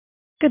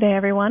Good day,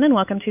 everyone, and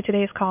welcome to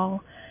today's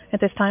call.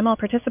 At this time, all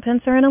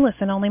participants are in a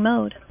listen-only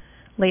mode.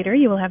 Later,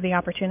 you will have the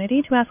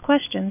opportunity to ask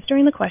questions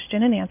during the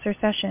question-and-answer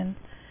session.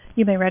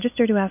 You may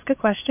register to ask a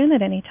question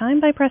at any time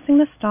by pressing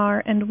the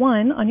star and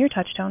 1 on your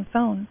touch-tone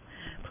phone.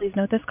 Please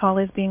note this call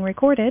is being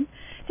recorded.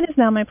 It is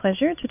now my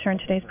pleasure to turn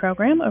today's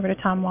program over to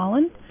Tom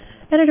Wallen,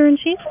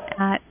 Editor-in-Chief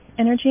at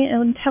Energy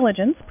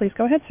Intelligence. Please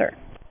go ahead, sir.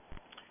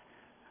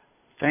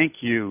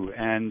 Thank you,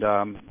 and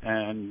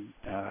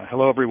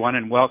hello everyone,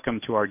 and welcome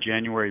to our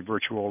January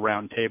virtual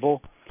roundtable.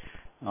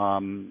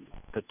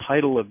 The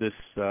title of this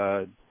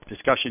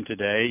discussion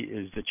today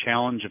is The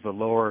Challenge of the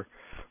Lower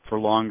for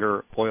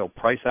Longer Oil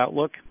Price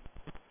Outlook.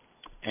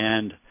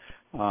 And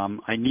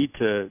I need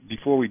to,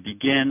 before we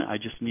begin, I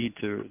just need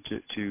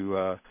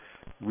to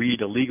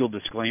read a legal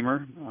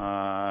disclaimer,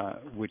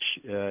 which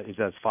is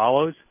as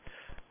follows.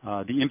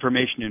 The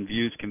information and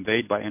views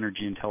conveyed by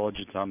Energy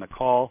Intelligence on the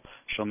call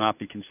shall not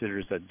be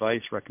considered as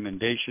advice,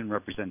 recommendation,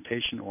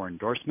 representation, or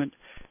endorsement,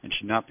 and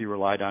should not be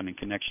relied on in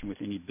connection with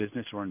any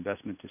business or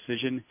investment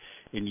decision.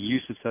 Any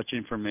use of such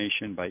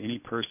information by any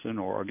person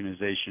or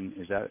organization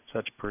is at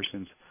such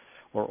person's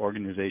or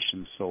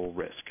organization's sole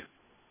risk.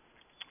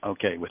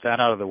 Okay, with that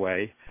out of the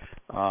way,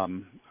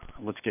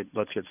 let's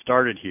get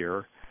started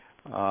here.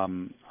 I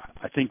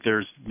think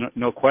there's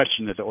no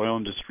question that the oil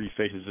industry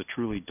faces a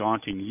truly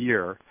daunting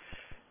year.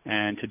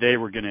 And today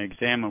we're going to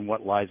examine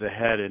what lies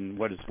ahead in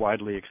what is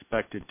widely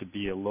expected to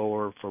be a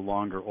lower for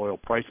longer oil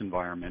price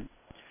environment.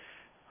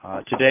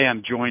 Today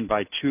I'm joined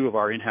by two of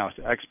our in-house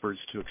experts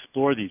to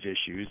explore these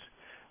issues.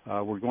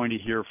 We're going to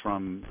hear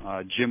from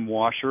Jim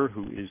Washer,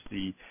 who is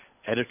the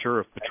editor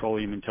of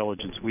Petroleum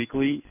Intelligence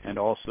Weekly and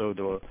also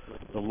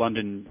the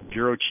London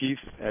bureau chief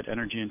at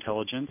Energy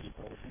Intelligence.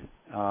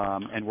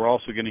 And we're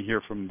also going to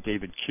hear from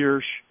David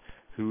Kirsch,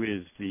 who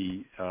is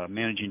the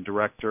managing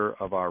director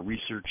of our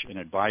research and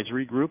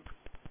advisory group.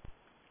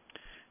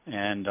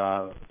 And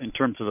in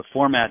terms of the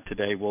format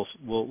today, we'll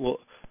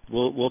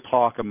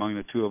talk among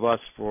the three of us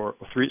for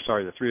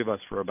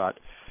about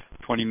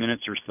 20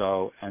 minutes or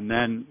so, and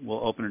then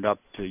we'll open it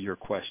up to your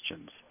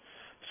questions.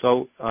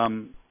 So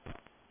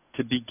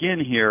to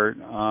begin here,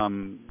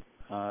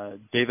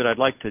 David, I'd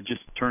like to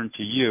just turn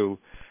to you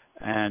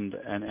and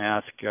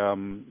ask,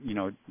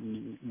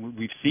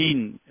 we've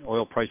seen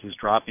oil prices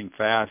dropping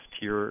fast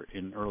here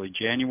in early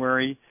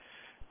January.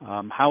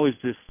 How is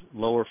this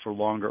lower for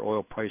longer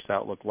oil price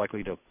outlook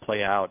likely to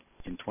play out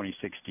in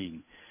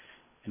 2016?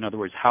 In other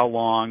words, how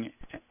long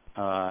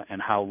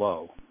and how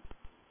low?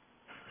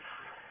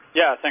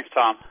 Yeah, thanks,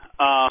 Tom.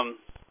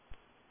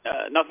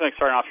 Nothing like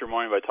starting off your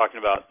morning by talking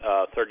about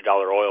 $30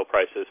 oil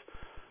prices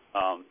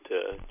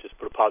to just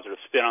put a positive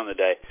spin on the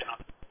day.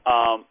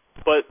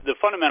 But the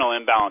fundamental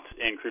imbalance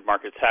in crude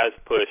markets has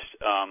pushed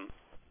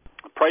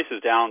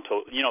prices down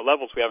to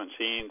levels we haven't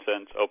seen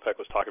since OPEC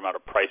was talking about a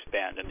price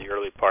band in the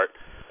early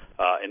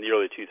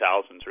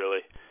 2000s,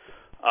 really.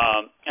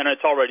 And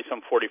it's already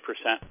some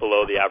 40%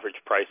 below the average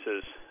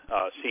prices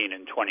seen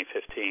in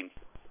 2015.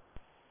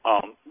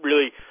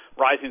 Really,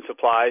 rising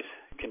supplies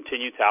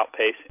continue to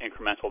outpace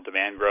incremental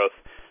demand growth,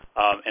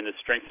 and the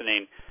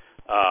strengthening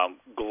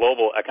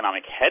global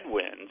economic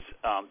headwinds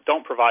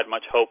don't provide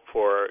much hope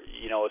for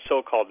a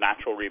so-called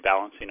natural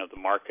rebalancing of the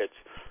markets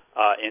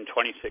in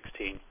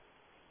 2016.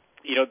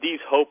 These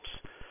hopes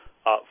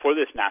for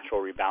this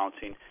natural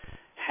rebalancing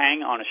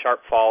hang on a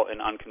sharp fall in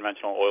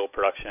unconventional oil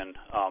production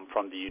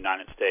from the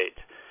United States,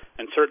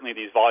 and certainly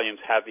these volumes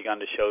have begun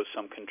to show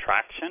some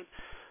contraction.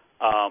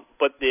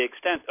 But the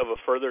extent of a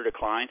further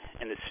decline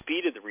and the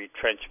speed of the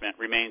retrenchment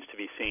remains to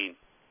be seen.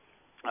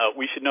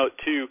 We should note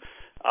too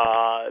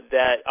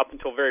that up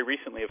until very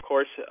recently, of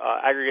course,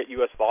 aggregate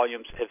U.S.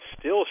 volumes have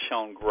still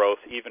shown growth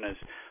even as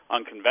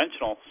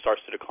unconventional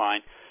starts to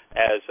decline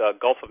as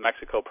Gulf of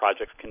Mexico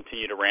projects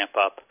continue to ramp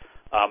up,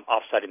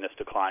 offsetting this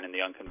decline in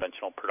the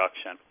unconventional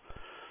production.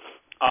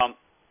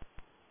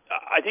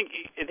 I think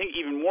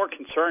even more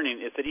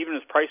concerning is that even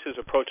as prices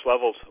approach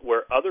levels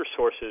where other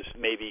sources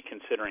may be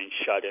considering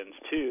shut-ins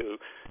too,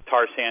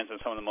 tar sands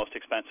and some of the most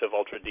expensive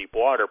ultra-deep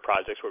water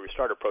projects where we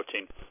start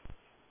approaching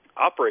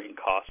operating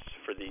costs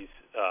for these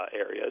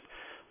areas,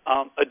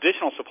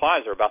 additional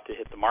supplies are about to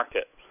hit the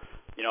market.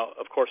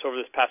 Of course, over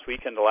this past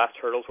weekend, the last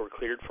hurdles were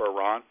cleared for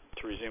Iran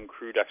to resume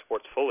crude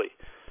exports fully.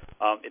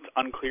 It's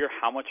unclear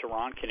how much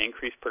Iran can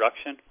increase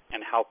production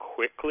and how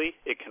quickly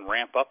it can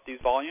ramp up these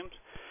volumes,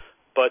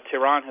 but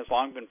Tehran has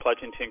long been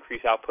pledging to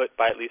increase output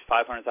by at least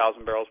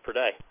 500,000 barrels per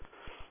day.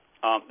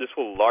 This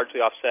will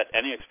largely offset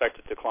any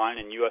expected decline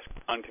in U.S.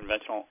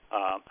 unconventional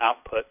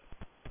output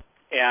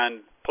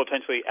and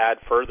potentially add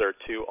further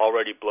to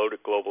already bloated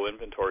global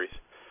inventories.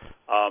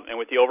 And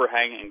with the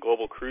overhang in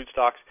global crude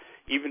stocks,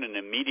 even an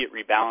immediate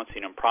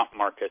rebalancing in prompt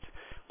markets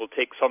will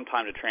take some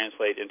time to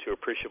translate into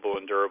appreciable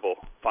and durable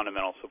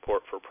fundamental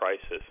support for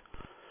prices.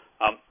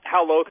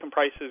 How low can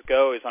prices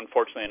go is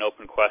unfortunately an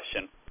open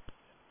question.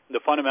 The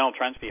fundamental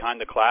trends behind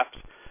the collapse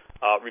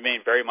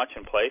remain very much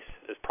in place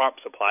as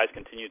prompt supplies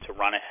continue to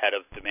run ahead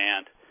of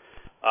demand.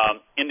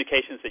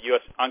 Indications that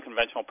U.S.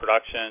 unconventional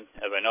production,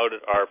 as I noted,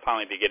 are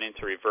finally beginning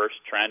to reverse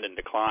trend and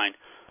decline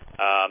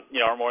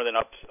are more than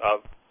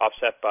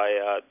offset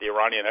by the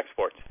Iranian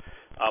exports.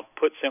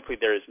 Put simply,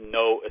 there is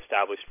no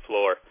established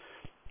floor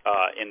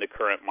in the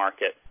current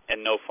market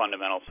and no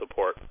fundamental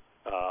support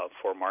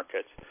for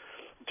markets.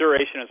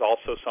 Duration is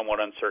also somewhat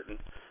uncertain,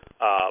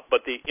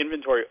 but the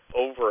inventory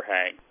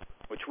overhang,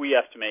 which we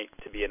estimate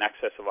to be in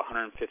excess of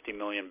 150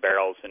 million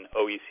barrels in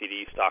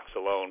OECD stocks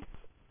alone,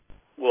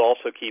 will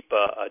also keep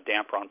a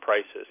damper on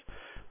prices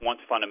once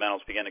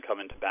fundamentals begin to come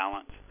into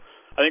balance.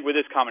 I think with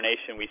this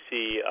combination, we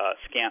see a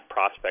scant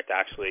prospect,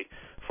 actually,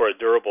 for a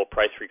durable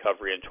price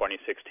recovery in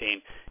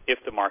 2016 if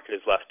the market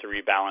is left to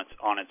rebalance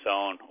on its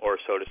own, or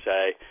so to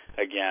say,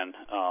 again,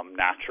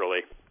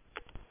 naturally.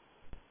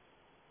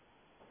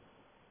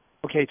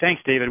 Okay,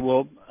 thanks, David.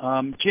 Well,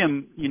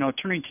 Jim,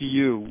 turning to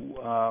you,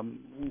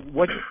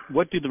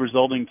 what do the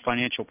resulting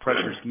financial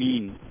pressures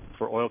mean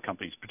for oil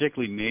companies,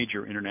 particularly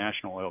major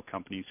international oil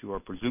companies who are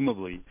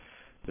presumably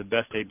the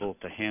best able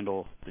to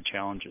handle the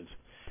challenges?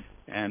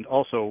 And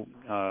also,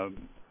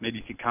 maybe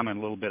you could comment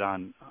a little bit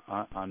on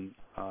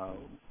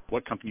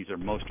what companies are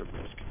most at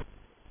risk.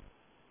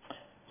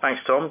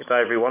 Thanks, Tom. Good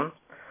day, everyone.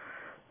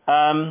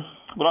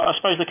 Well, I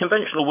suppose the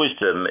conventional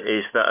wisdom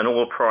is that an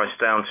oil price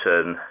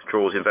downturn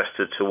draws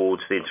investors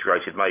towards the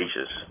integrated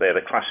majors. They're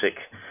the classic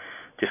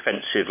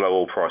defensive low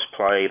oil price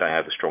play. They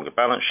have the stronger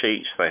balance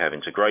sheets. They have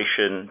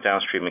integration,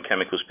 downstream and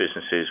chemicals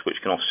businesses,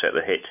 which can offset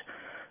the hit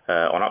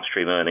on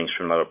upstream earnings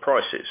from lower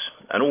prices.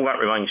 And all that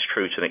remains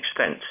true to an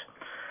extent.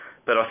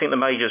 But I think the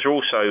majors are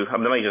also,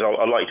 the majors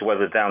are likely to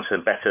weather the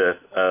downturn better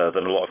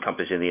than a lot of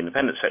companies in the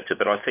independent sector,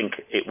 but I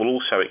think it will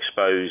also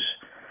expose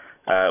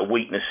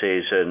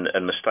weaknesses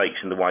and mistakes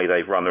in the way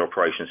they've run their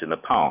operations in the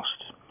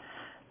past.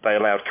 They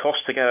allowed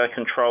costs to get out of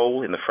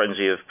control in the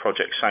frenzy of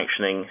project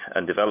sanctioning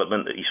and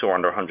development that you saw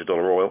under $100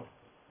 oil,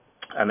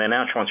 and they're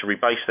now trying to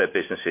rebase their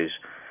businesses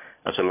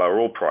at a lower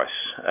oil price.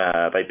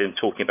 They've been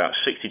talking about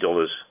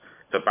 $60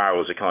 per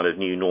barrel as a kind of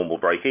new normal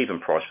break-even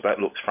price, but that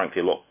looks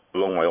frankly a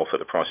long way off at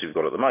the price we've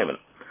got at the moment.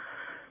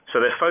 So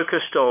they're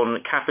focused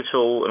on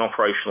capital and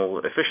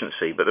operational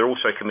efficiency, but they're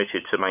also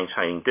committed to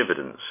maintaining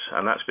dividends,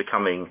 and that's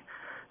becoming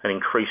an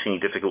increasingly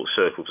difficult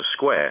circle to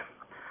square.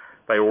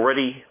 They were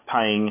already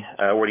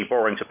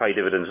borrowing to pay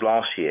dividends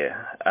last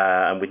year,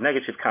 and with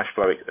negative cash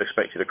flow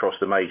expected across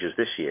the majors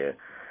this year,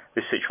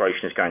 this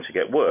situation is going to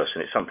get worse,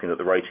 and it's something that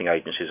the rating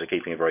agencies are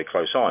keeping a very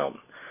close eye on.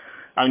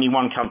 Only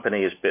one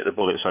company has bit the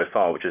bullet so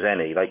far, which is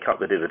Eni. They cut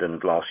the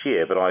dividend last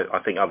year, but I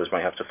think others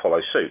may have to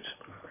follow suit.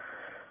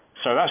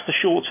 So that's the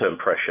short-term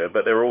pressure,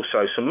 but there are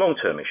also some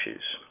long-term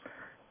issues.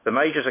 The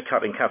majors are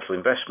cutting capital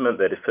investment,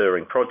 they're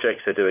deferring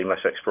projects, they're doing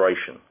less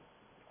exploration.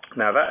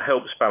 Now that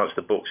helps balance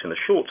the books in the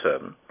short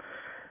term,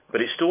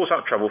 but it stores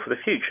up trouble for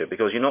the future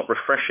because you're not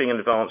refreshing and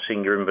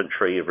advancing your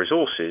inventory of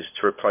resources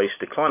to replace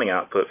declining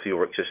output for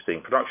your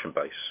existing production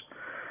base.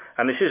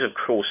 And this is, of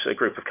course, a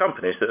group of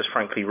companies that has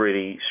frankly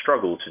really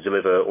struggled to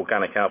deliver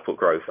organic output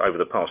growth over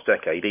the past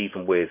decade,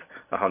 even with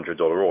 $100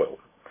 oil.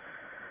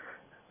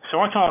 So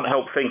I can't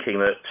help thinking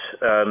that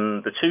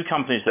the two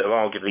companies that have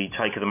arguably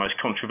taken the most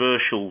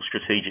controversial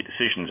strategic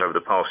decisions over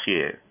the past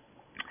year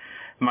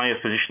may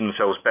have positioned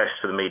themselves best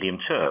for the medium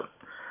term.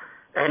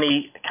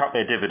 Eni cut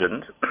their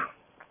dividend,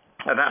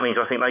 and that means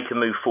I think they can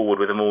move forward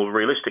with a more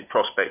realistic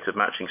prospect of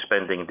matching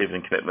spending and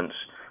dividend commitments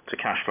to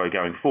cash flow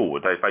going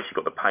forward. They've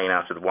basically got the pain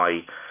out of the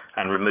way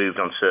and removed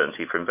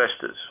uncertainty for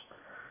investors.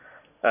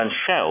 And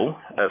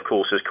Shell, of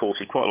course, has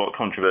courted quite a lot of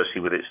controversy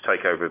with its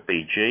takeover of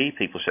BG.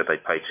 People said they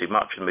paid too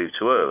much and moved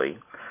too early.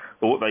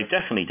 But what they've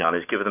definitely done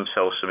is given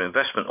themselves some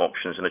investment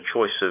options and a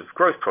choice of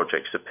growth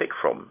projects to pick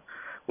from,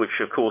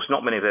 which, of course,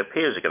 not many of their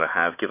peers are going to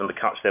have given the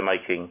cuts they're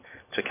making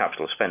to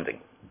capital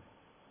spending.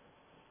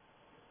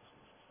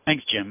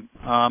 Thanks, Jim.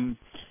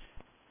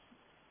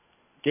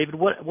 David,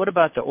 what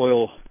about the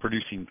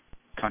oil-producing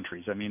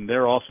countries? I mean,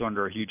 they're also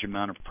under a huge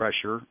amount of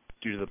pressure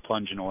due to the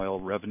plunge in oil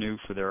revenue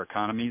for their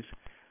economies.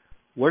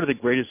 What are the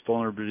greatest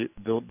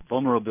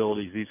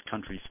vulnerabilities these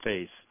countries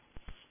face?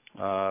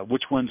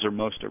 Which ones are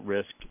most at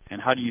risk,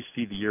 and how do you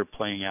see the year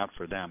playing out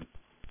for them?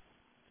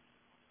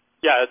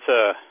 Yeah,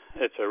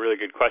 it's a really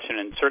good question,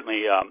 and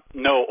certainly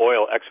no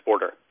oil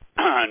exporter,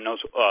 no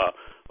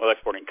oil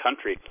exporting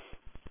country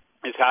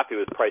is happy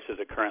with prices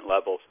at current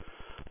levels.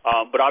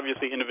 But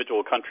obviously,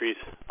 individual countries'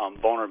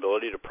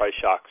 vulnerability to price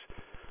shocks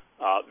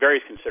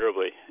varies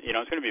considerably. You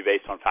know, it's going to be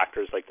based on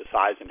factors like the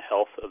size and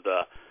health of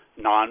the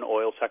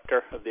non-oil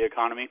sector of the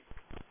economy,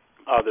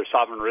 their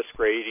sovereign risk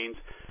ratings,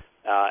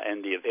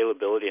 and the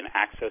availability and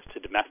access to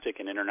domestic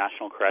and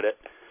international credit,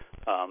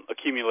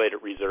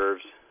 accumulated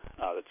reserves,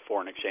 that's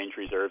foreign exchange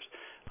reserves,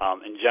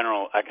 and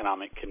general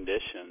economic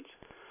conditions.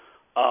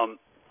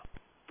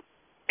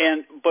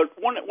 But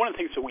one of the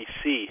things that we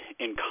see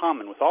in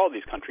common with all of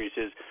these countries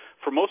is,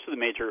 for most of the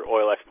major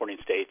oil exporting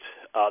states,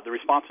 the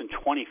response in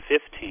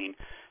 2015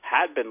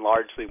 had been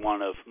largely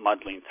one of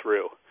muddling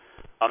through.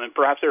 And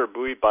perhaps they were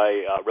buoyed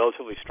by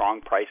relatively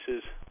strong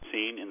prices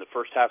seen in the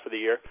first half of the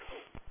year,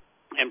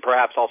 and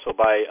perhaps also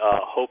by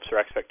hopes or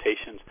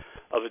expectations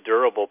of a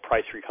durable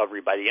price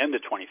recovery by the end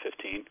of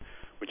 2015,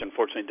 which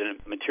unfortunately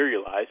didn't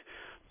materialize.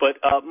 But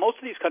most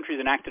of these countries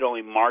enacted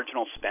only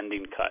marginal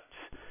spending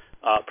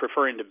cuts,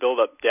 preferring to build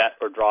up debt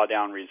or draw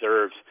down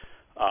reserves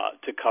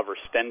to cover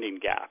spending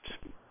gaps.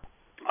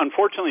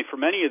 Unfortunately, for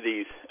many of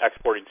these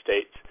exporting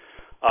states,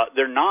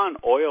 their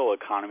non-oil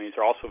economies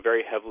are also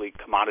very heavily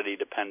commodity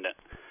dependent.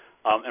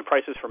 And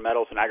prices for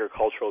metals and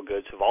agricultural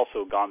goods have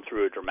also gone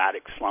through a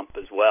dramatic slump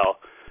as well,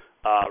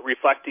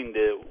 reflecting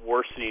the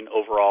worsening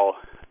overall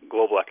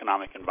global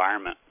economic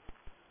environment.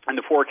 And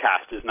the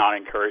forecast is not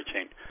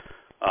encouraging.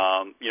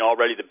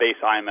 Already the base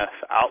IMF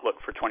outlook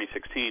for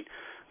 2016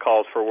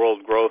 calls for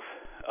world growth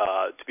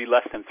to be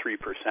less than 3%.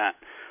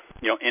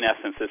 In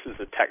essence, this is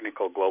a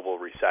technical global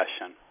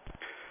recession.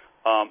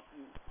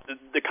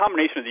 The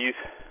combination of these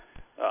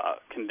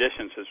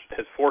conditions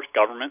has forced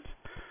governments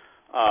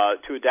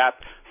to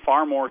adapt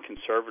far more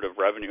conservative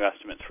revenue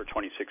estimates for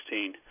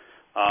 2016.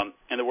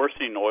 And the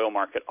worsening oil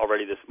market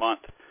already this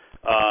month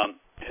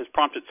has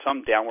prompted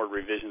some downward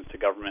revisions to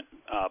government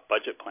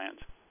budget plans.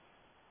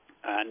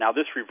 Now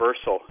this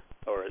reversal,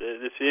 or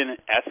this in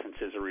essence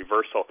is a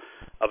reversal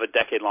of a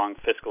decade-long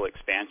fiscal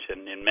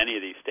expansion in many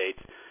of these states,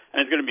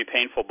 and it's going to be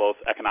painful both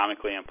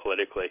economically and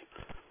politically.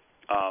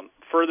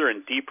 Further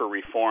and deeper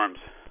reforms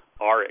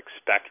are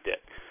expected,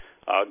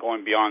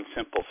 going beyond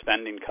simple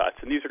spending cuts,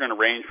 and these are going to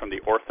range from the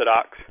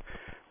orthodox,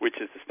 which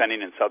is the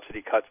spending and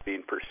subsidy cuts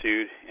being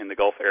pursued in the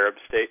Gulf Arab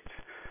states,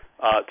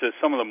 to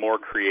some of the more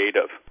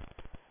creative.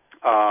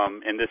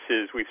 And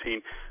we've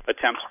seen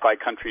attempts by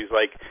countries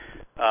like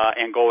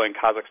Angola and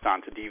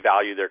Kazakhstan to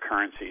devalue their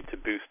currency to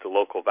boost the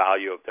local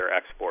value of their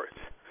exports.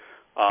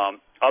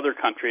 Other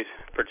countries,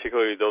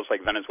 particularly those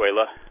like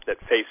Venezuela, that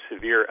face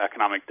severe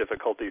economic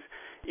difficulties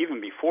even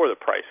before the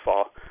price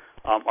fall,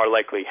 are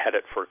likely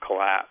headed for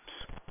collapse.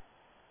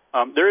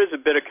 There is a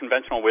bit of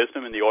conventional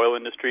wisdom in the oil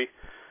industry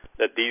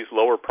that these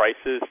lower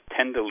prices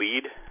tend to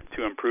lead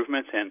to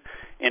improvements in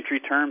entry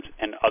terms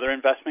and other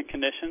investment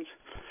conditions.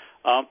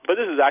 But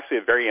this is actually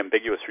a very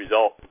ambiguous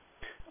result.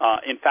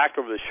 In fact,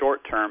 over the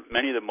short term,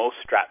 many of the most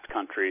strapped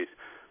countries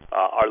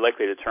are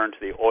likely to turn to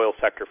the oil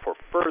sector for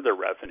further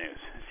revenues,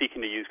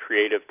 seeking to use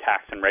creative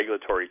tax and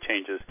regulatory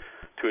changes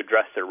to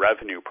address their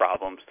revenue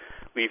problems,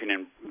 leaving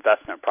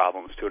investment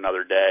problems to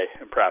another day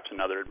and perhaps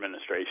another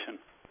administration.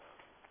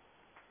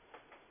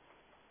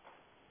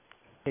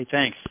 Hey,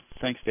 thanks.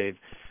 Thanks, Dave.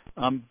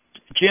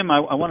 Jim,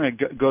 I want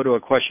to go to a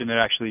question that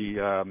actually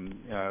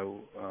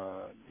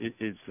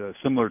is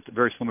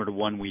very similar to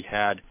one we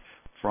had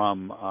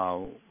from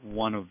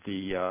one of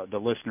the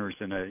listeners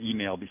in an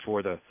email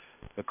before the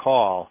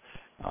call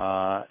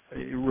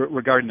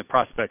regarding the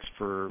prospects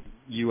for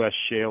U.S.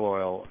 shale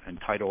oil and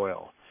tight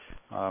oil.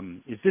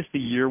 Is this the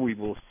year we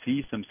will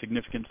see some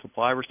significant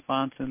supply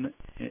response in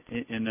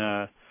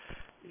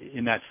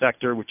that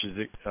sector, which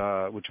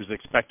was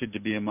expected to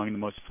be among the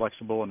most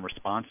flexible and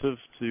responsive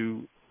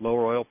to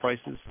lower oil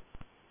prices?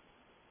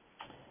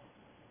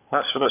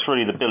 That's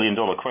really the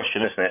billion-dollar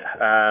question, isn't it?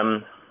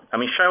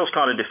 Shale's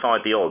kind of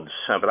defied the odds,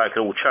 but that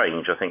could all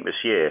change, I think,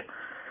 this year.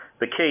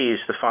 The key is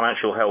the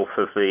financial health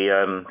of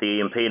the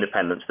E&P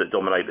independents that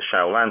dominate the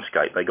shale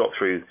landscape. They got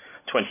through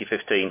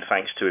 2015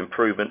 thanks to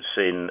improvements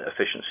in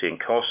efficiency and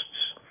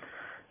costs,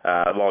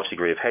 a large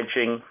degree of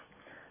hedging,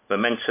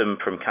 momentum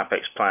from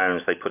capex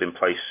plans they put in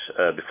place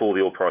before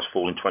the oil price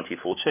fall in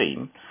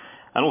 2014,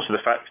 and also the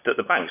fact that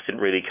the banks didn't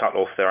really cut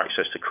off their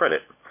access to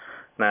credit.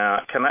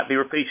 Now, can that be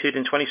repeated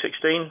in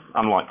 2016?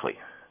 Unlikely.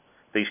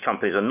 These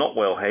companies are not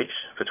well hedged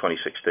for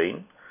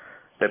 2016.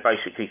 They're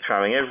basically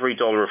throwing every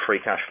dollar of free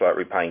cash flow at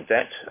repaying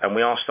debt, and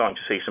we are starting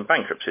to see some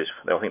bankruptcies.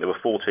 I think there were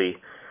 40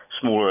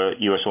 smaller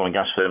US oil and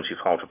gas firms who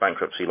filed for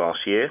bankruptcy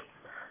last year,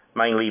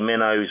 mainly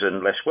minnows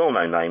and less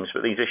well-known names,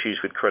 but these issues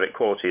with credit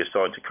quality are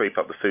starting to creep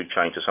up the food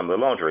chain to some of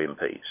the larger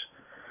E&Ps.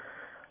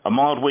 A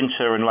mild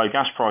winter and low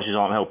gas prices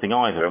aren't helping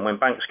either, and when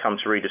banks come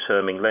to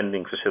redetermine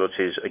lending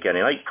facilities again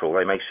in April,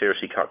 they may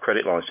seriously cut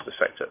credit lines to the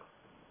sector.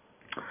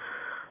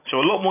 So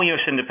a lot more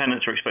US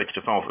independents are expected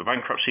to file for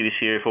bankruptcy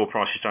this year if oil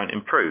prices don't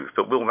improve,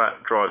 but will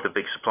that drive the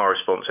big supply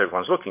response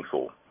everyone's looking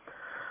for?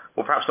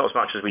 Well, perhaps not as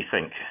much as we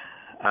think.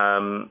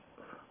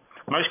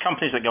 Most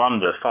companies that go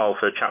under file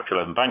for Chapter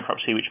 11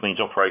 bankruptcy, which means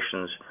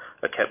operations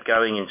are kept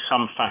going in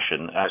some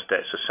fashion as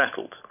debts are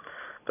settled.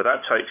 But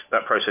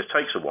that process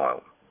takes a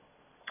while.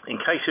 In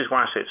cases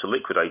where assets are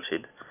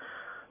liquidated,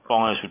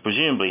 buyers would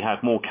presumably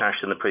have more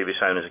cash than the previous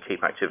owners to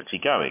keep activity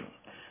going.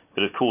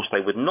 But of course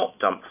they would not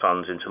dump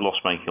funds into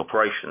loss-making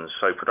operations,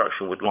 so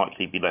production would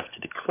likely be left to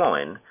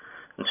decline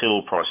until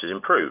oil prices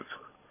improve.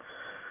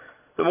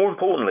 But more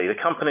importantly, the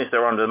companies that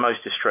are under the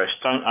most distress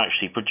don't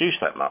actually produce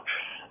that much.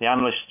 The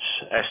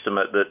analysts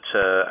estimate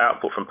that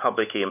output from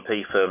public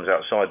E&P firms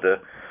outside the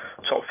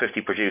top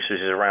 50 producers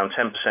is around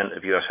 10%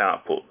 of US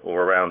output,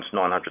 or around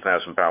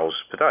 900,000 barrels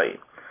per day.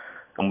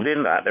 And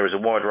within that, there is a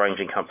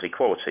wide-ranging company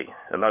quality,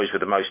 and those with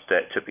the most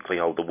debt typically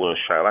hold the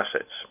worst shale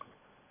assets.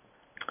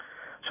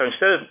 So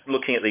instead of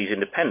looking at these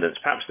independents,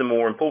 perhaps the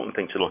more important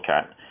thing to look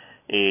at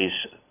is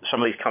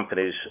some of these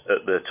companies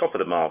at the top of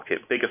the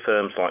market, bigger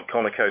firms like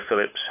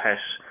ConocoPhillips, Hess,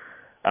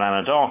 and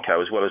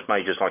Anadarko, as well as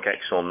majors like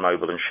Exxon,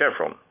 Mobil, and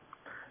Chevron.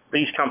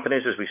 These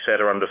companies, as we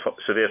said, are under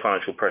severe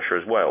financial pressure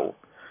as well.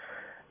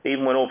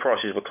 Even when oil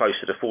prices were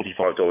closer to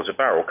 $45 a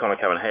barrel,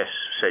 Conoco and Hess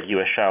said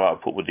US shale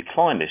output would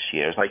decline this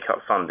year as they cut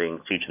funding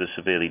due to the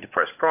severely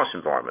depressed price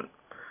environment.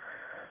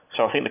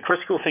 So I think the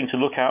critical thing to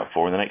look out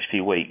for in the next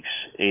few weeks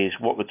is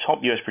what the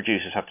top US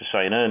producers have to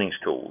say in earnings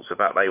calls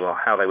about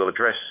how they will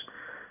address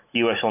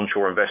US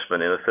onshore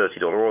investment in a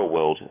 $30 oil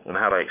world and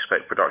how they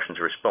expect production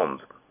to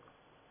respond.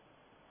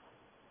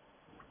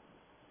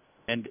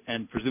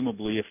 And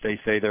presumably, if they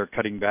say they're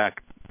cutting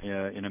back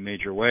in a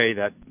major way,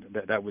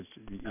 that would,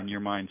 in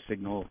your mind,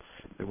 signal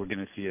that we're going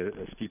to see a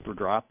steeper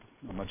drop,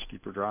 a much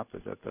steeper drop.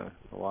 Is that the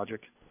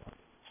logic?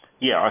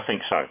 Yeah, I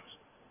think so.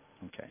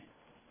 Okay.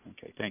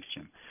 Thanks,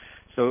 Jim.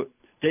 So,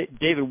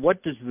 David,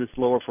 what does this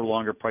lower for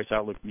longer price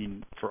outlook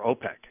mean for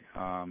OPEC?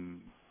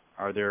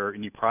 Are there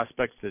any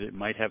prospects that it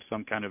might have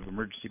some kind of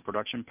emergency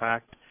production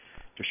pact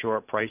to shore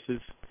up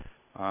prices?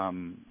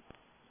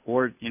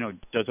 Or,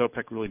 does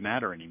OPEC really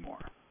matter anymore?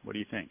 What do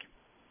you think?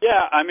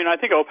 Yeah, I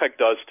think OPEC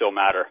does still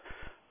matter.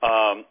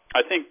 I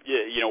think,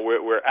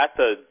 we're at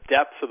the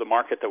depths of the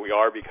market that we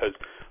are because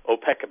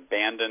OPEC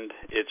abandoned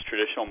its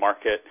traditional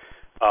market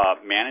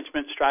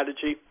management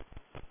strategy.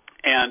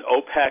 And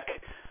OPEC,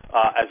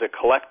 as a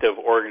collective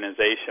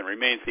organization,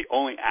 remains the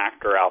only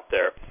actor out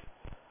there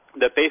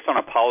that, based on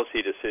a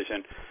policy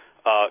decision,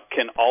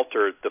 can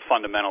alter the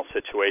fundamental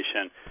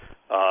situation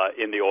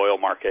in the oil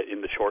market in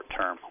the short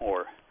term,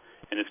 or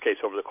in this case,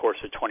 over the course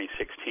of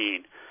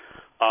 2016.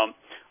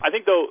 I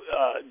think, though,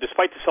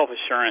 despite the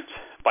self-assurance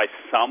by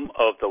some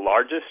of the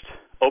largest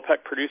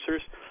OPEC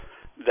producers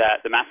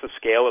that the massive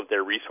scale of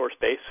their resource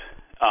base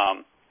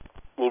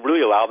will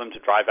really allow them to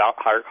drive out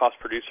higher-cost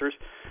producers,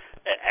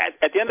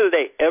 at the end of the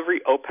day,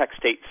 every OPEC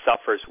state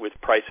suffers with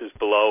prices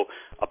below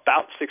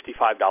about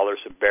 $65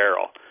 a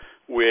barrel,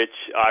 which,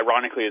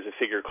 ironically, is a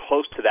figure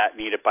close to that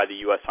needed by the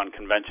U.S.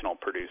 unconventional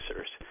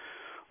producers.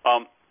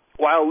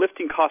 While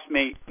lifting costs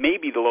may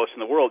be the lowest in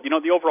the world,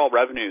 the overall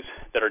revenues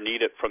that are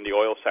needed from the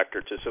oil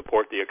sector to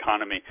support the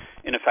economy,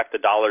 in effect the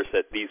dollars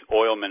that these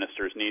oil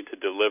ministers need to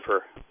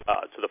deliver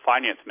to the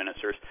finance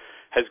ministers,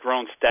 has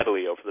grown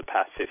steadily over the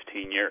past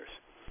 15 years.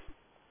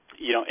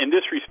 In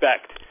this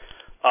respect,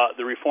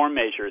 the reform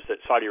measures that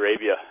Saudi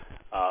Arabia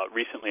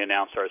recently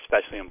announced are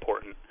especially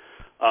important.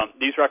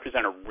 These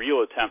represent a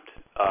real attempt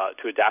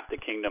to adapt the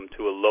kingdom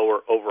to a lower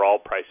overall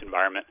price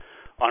environment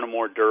on a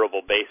more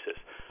durable basis.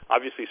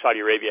 Obviously,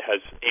 Saudi Arabia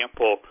has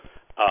ample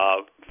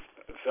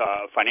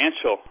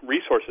financial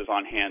resources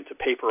on hand to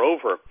paper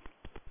over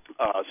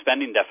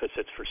spending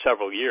deficits for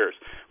several years.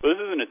 But this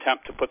is an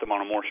attempt to put them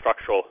on a more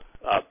structural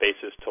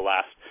basis to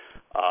last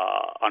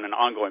on an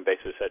ongoing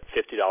basis at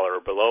 $50 or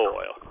below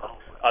oil.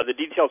 The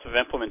details of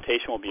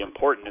implementation will be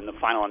important in the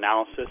final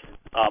analysis,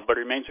 but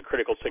it remains a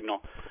critical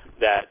signal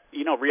that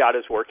Riyadh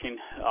is working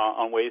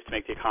on ways to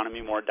make the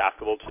economy more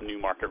adaptable to new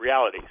market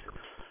realities.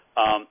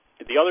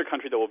 The other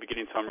country that will be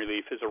getting some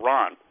relief is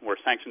Iran, where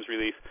sanctions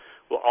relief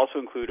will also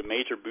include a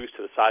major boost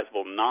to the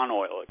sizable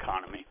non-oil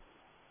economy.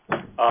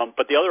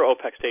 But the other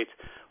OPEC states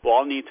will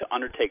all need to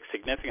undertake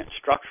significant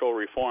structural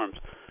reforms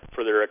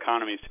for their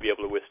economies to be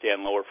able to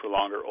withstand lower for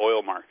longer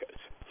oil markets.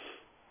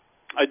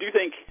 I do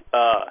think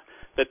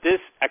that this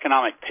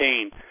economic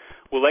pain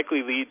will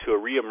likely lead to a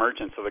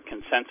reemergence of a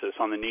consensus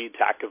on the need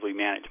to actively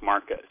manage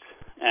markets.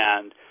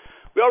 And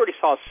we already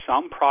saw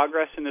some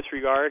progress in this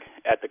regard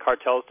at the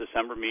cartel's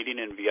December meeting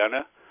in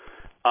Vienna,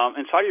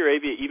 and Saudi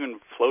Arabia even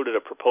floated a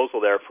proposal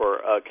there for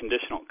a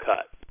conditional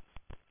cut.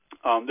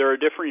 There are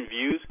differing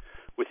views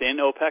within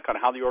OPEC on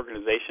how the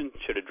organization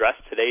should address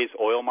today's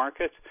oil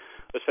markets,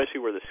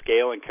 especially where the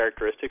scale and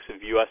characteristics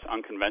of U.S.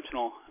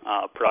 unconventional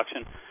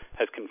production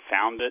has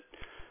confounded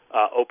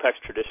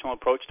OPEC's traditional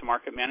approach to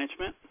market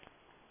management.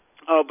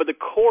 But the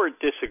core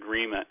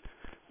disagreement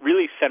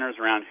really centers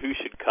around who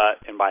should cut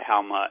and by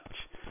how much.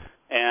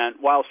 And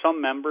while some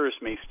members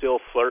may still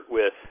flirt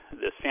with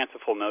this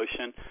fanciful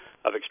notion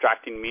of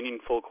extracting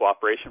meaningful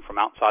cooperation from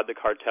outside the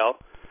cartel,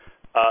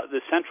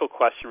 the central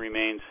question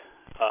remains,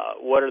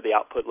 what are the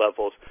output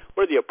levels,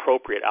 what are the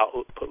appropriate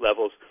output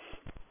levels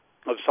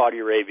of Saudi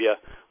Arabia,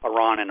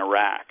 Iran, and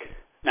Iraq?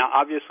 Now,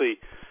 obviously,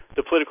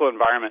 the political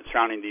environment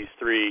surrounding these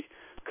three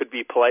could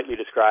be politely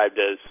described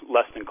as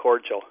less than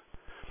cordial.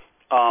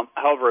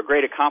 However, a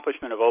great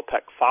accomplishment of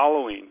OPEC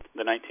following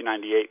the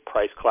 1998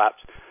 price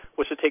collapse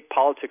was to take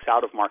politics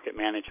out of market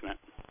management.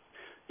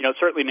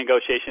 Certainly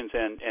negotiations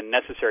and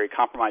necessary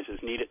compromises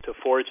needed to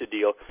forge a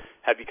deal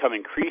have become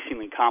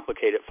increasingly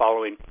complicated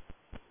following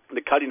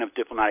the cutting of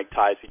diplomatic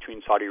ties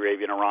between Saudi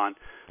Arabia and Iran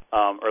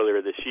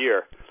earlier this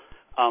year.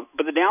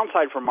 But the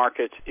downside for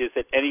markets is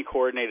that any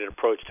coordinated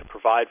approach to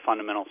provide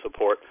fundamental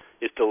support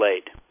is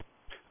delayed.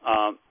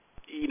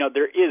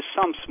 There is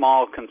some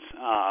small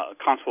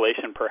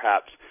consolation,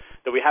 perhaps,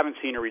 that we haven't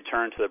seen a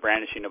return to the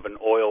brandishing of an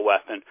oil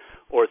weapon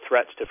or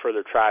threats to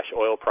further trash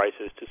oil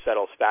prices to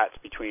settle spats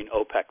between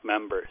OPEC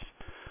members.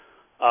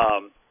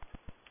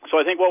 So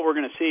I think what we're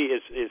going to see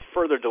is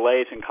further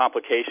delays and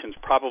complications,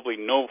 probably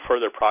no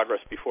further progress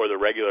before the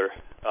regular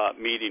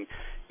meeting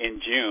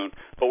in June.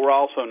 But we're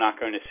also not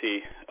going to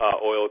see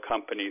oil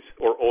companies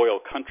or oil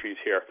countries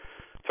here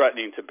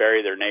threatening to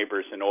bury their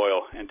neighbors in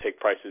oil and take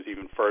prices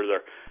even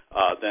further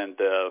than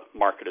the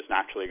market is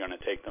naturally going to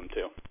take them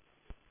to.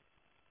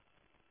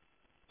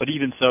 But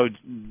even so,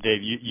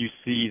 Dave, you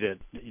see that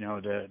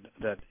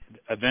that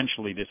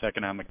eventually this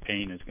economic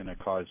pain is going to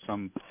cause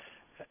some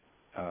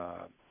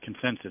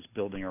consensus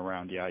building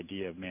around the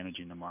idea of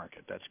managing the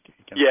market.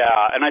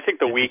 And I think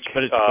the week,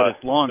 but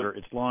it's longer.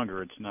 It's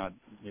longer. It's not.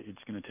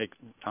 It's going to take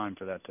time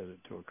for that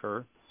to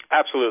occur.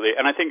 Absolutely,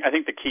 and I think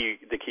the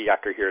key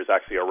actor here is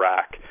actually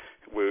Iraq,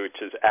 which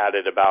has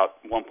added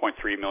about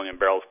 1.3 million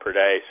barrels per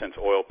day since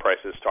oil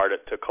prices started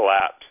to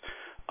collapse,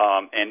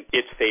 and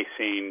it's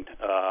facing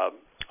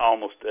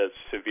almost as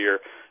severe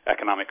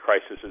economic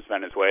crisis as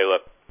Venezuela.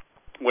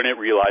 When it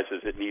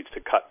realizes it needs to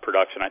cut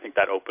production, I think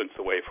that opens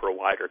the way for a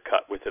wider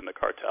cut within the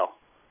cartel.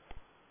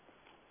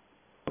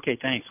 Okay,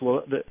 thanks.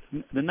 Well,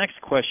 the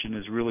next question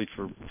is really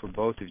for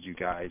both of you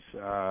guys,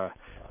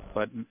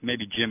 but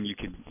maybe Jim, you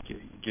could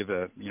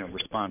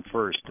respond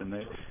first. And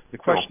the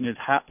question is,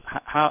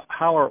 how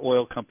are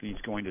oil companies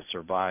going to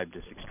survive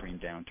this extreme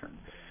downturn?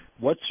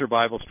 What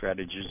survival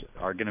strategies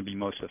are going to be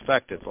most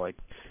effective?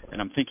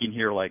 And I'm thinking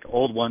here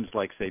old ones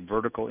like, say,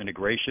 vertical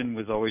integration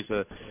was always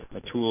a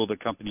tool that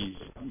companies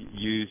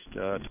used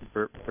to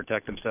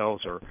protect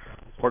themselves, or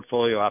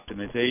portfolio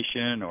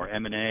optimization, or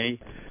M&A,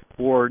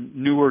 or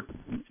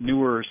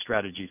newer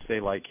strategies, say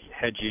like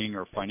hedging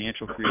or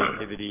financial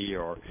creativity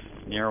or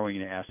narrowing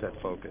the asset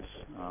focus.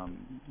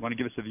 Want to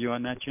give us a view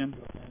on that, Jim?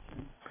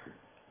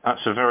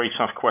 That's a very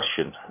tough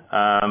question.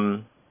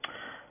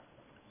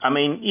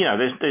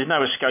 There's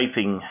no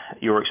escaping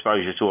your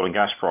exposure to oil and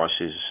gas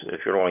prices.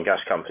 If you're an oil and gas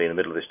company in the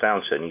middle of this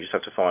downturn, you just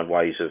have to find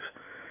ways of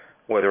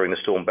weathering the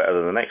storm better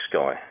than the next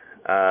guy.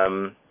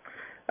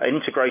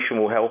 Integration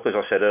will help, as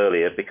I said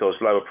earlier, because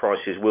lower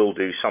prices will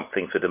do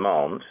something for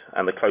demand,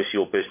 and the closer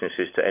your business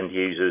is to end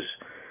users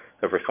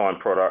of refined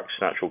products,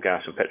 natural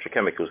gas and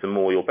petrochemicals, the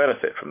more you'll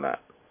benefit from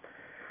that.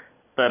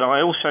 But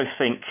I also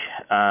think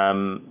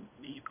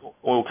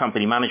oil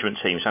company management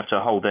teams have to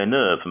hold their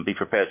nerve and be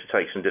prepared to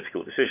take some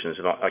difficult decisions.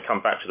 And I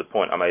come back to the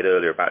point I made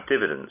earlier about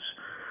dividends.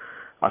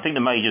 I think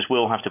the majors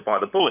will have to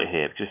bite the bullet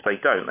here, because if they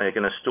don't, they're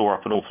going to store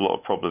up an awful lot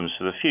of problems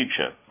for the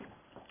future.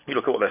 You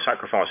look at what they're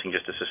sacrificing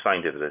just to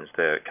sustain dividends.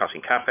 They're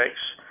cutting capex,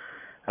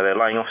 and they're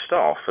laying off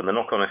staff, and the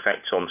knock-on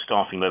effect on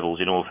staffing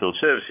levels in oilfield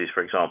services,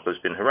 for example,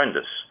 has been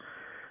horrendous.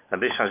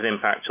 And this has an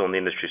impact on the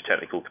industry's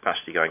technical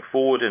capacity going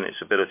forward and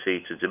its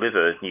ability to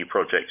deliver new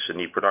projects and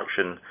new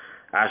production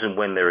as and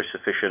when there is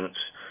sufficient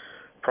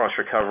price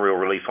recovery or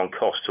relief on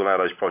cost to allow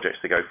those projects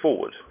to go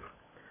forward.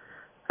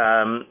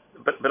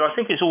 But I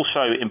think it's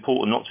also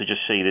important not to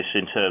just see this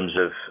in terms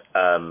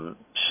of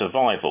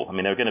survival. I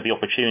mean, there are going to be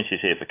opportunities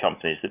here for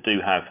companies that do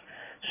have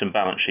some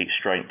balance sheet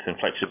strength and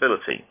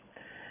flexibility.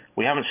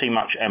 We haven't seen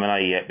much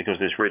M&A yet because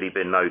there's really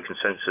been no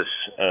consensus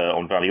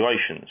on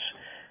valuations.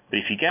 But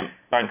if you get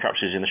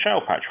bankruptcies in the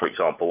shale patch, for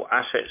example,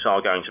 assets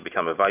are going to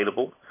become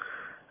available.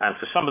 And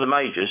for some of the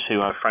majors who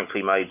have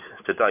frankly made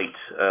to date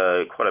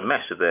quite a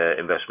mess of their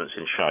investments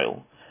in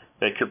shale,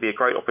 there could be a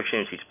great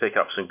opportunity to pick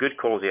up some good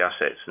quality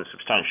assets and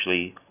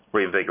substantially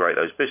reinvigorate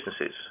those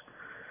businesses.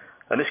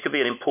 And this could be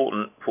an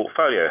important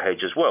portfolio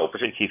hedge as well,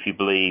 particularly if you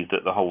believe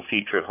that the whole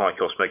future of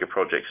high-cost mega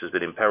projects has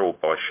been imperiled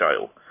by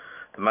shale.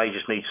 The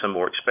majors need some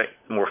more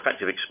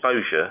effective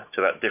exposure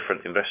to that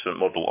different investment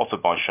model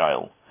offered by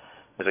shale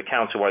as a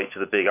counterweight to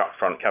the big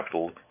upfront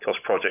capital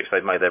cost projects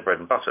they've made their bread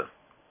and butter.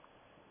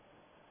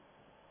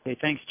 Hey,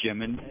 thanks,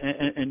 Jim.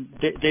 And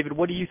David,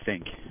 what do you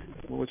think?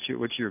 What's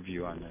your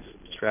view on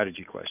this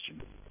strategy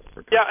question?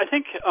 Yeah, I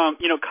think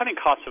cutting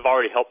costs have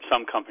already helped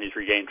some companies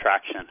regain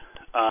traction.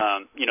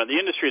 The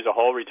industry as a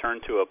whole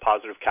returned to a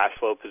positive cash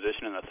flow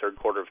position in the third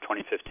quarter of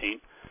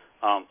 2015,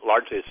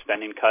 largely as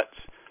spending cuts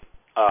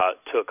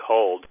took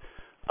hold.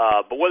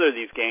 But whether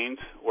these gains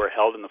were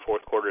held in the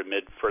fourth quarter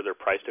amid further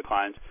price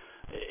declines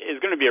is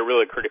going to be a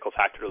really critical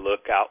factor to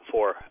look out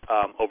for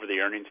over the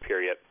earnings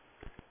period.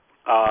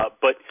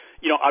 But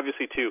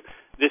obviously, too,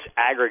 this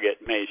aggregate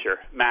measure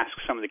masks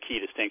some of the key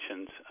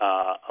distinctions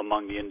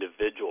among the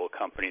individual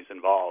companies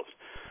involved.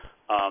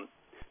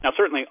 Now,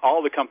 certainly,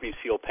 all the companies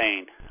feel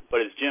pain,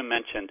 but as Jim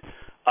mentioned,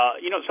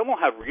 some will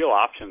have real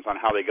options on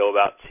how they go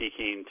about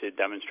seeking to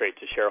demonstrate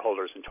to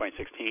shareholders in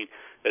 2016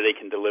 that they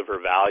can deliver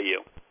value.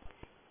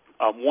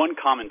 One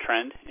common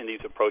trend in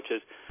these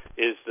approaches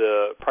is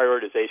the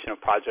prioritization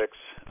of projects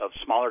of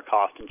smaller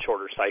cost and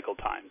shorter cycle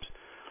times.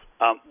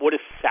 What is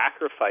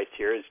sacrificed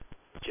here, as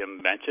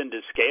Jim mentioned,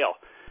 is scale.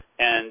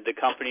 And the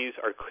companies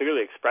are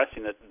clearly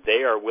expressing that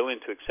they are willing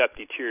to accept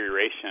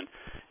deterioration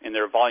in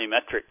their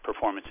volumetric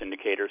performance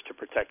indicators to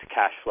protect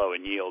cash flow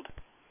and yield.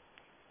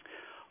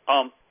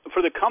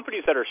 For the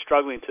companies that are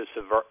struggling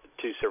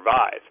to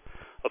survive,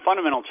 a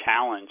fundamental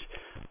challenge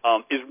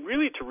is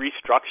really to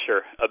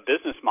restructure a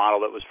business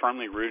model that was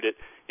firmly rooted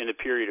in the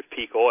period of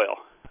peak oil.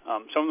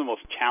 Some of the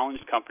most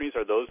challenged companies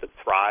are those that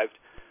thrived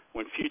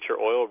when future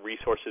oil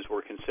resources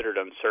were considered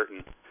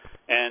uncertain.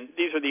 And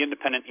these are the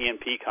independent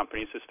E&P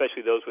companies,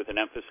 especially those with an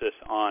emphasis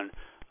on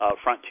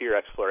frontier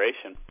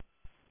exploration.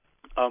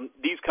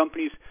 These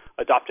companies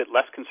adopted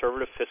less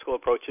conservative fiscal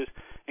approaches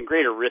and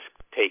greater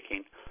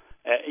risk-taking.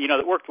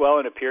 That worked well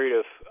in a period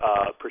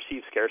of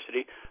perceived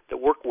scarcity, that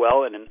worked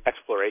well in an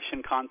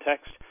exploration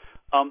context.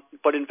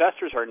 But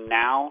investors are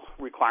now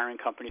requiring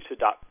companies to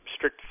adopt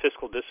strict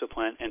fiscal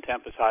discipline and to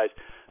emphasize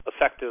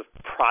effective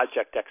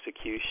project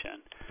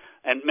execution.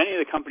 And many of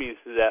the companies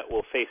that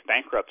will face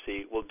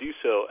bankruptcy will do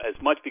so as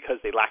much because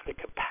they lack the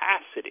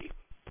capacity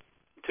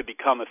to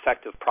become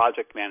effective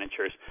project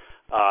managers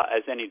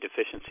as any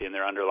deficiency in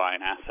their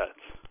underlying assets.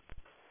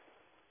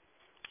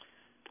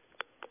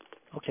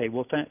 Okay,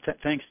 well,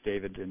 thanks,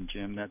 David and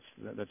Jim.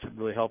 That's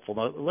really helpful.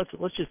 Now,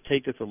 let's just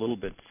take this a little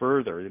bit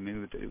further. I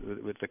mean,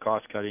 with the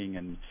cost cutting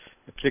and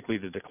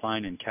particularly the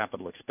decline in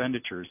capital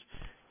expenditures,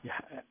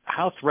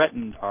 how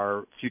threatened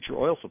are future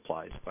oil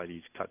supplies by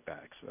these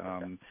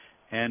cutbacks?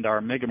 And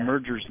are mega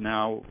mergers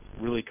now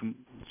really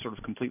sort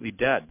of completely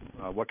dead?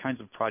 What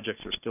kinds of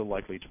projects are still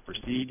likely to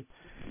proceed,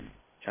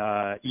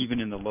 even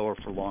in the lower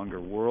for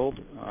longer world?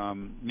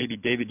 Maybe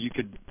David, you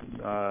could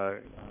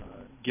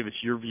give us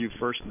your view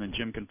first, and then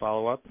Jim can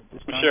follow up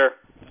this time. Sure.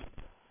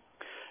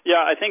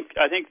 Yeah, I think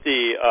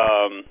the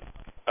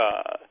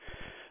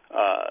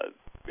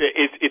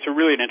it's a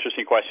really an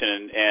interesting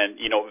question, and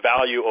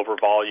value over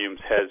volumes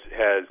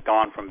has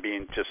gone from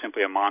being just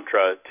simply a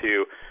mantra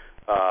to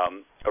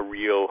a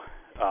real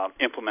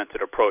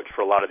implemented approach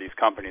for a lot of these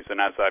companies. And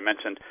as I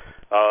mentioned,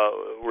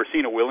 we're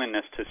seeing a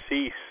willingness to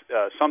see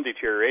some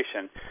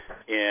deterioration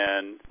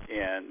in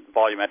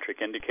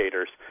volumetric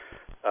indicators.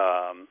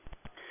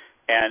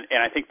 And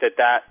I think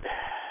that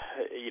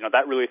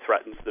really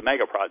threatens the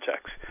mega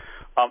projects.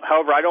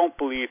 However, I don't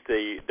believe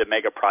the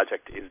mega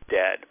project is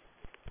dead.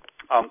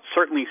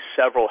 Certainly,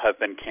 several have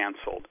been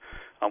canceled.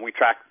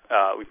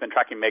 We've been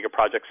tracking mega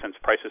projects since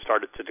prices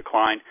started to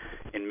decline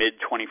in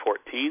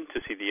mid-2014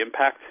 to see the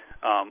impact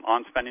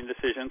on spending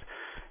decisions,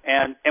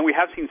 and we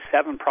have seen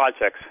 7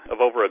 projects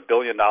of over $1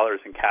 billion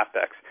in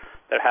capex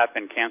that have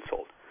been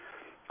canceled.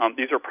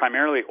 These are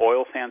primarily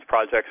oil sands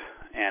projects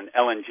and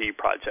LNG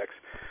projects.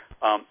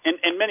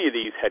 And many of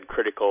these had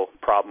critical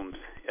problems,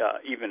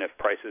 even if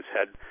prices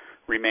had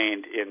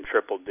remained in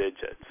triple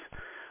digits.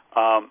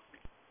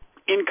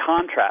 In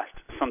contrast,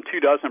 some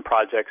 24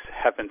 projects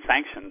have been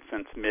sanctioned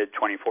since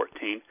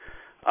mid-2014,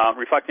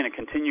 reflecting a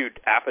continued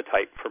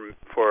appetite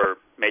for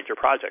major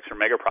projects or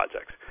mega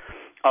projects.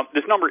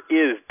 This number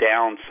is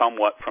down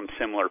somewhat from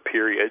similar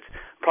periods.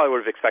 Probably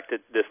would have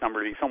expected this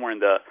number to be somewhere in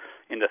the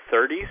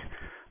 30s.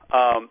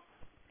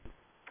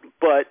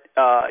 But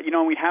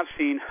we have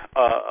seen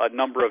a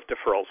number of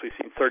deferrals. We've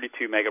seen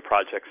 32 mega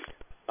projects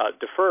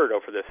deferred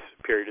over this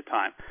period of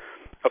time.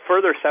 A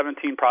further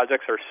 17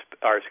 projects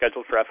are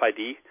scheduled for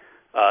FID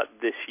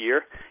this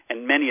year,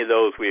 and many of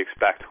those we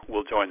expect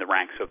will join the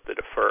ranks of the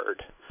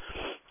deferred.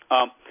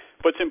 But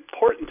it's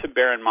important to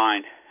bear in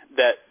mind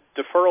that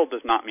deferral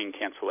does not mean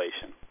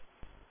cancellation.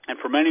 And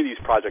for many of these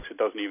projects, it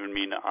doesn't even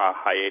mean a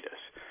hiatus.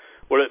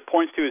 What it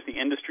points to is the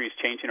industry's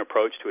changing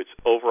approach to its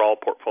overall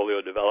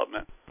portfolio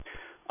development.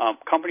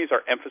 Companies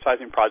are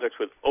emphasizing projects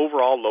with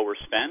overall lower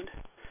spend,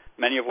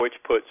 many of which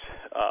puts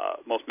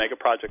most mega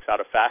projects out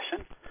of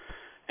fashion.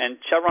 And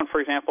Chevron, for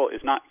example,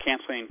 is not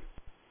canceling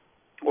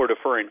or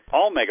deferring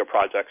all mega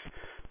projects,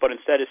 but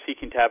instead is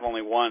seeking to have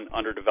only one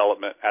under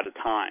development at a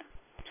time,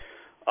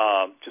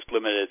 just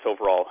limited its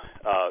overall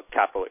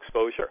capital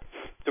exposure.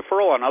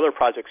 Deferral on other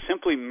projects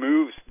simply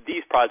moves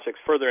these projects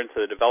further into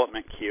the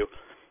development queue,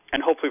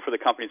 and hopefully for the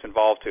companies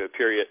involved to a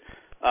period,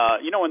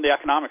 when the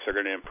economics are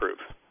going to improve.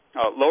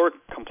 Lower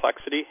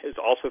complexity is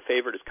also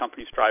favored as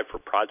companies strive for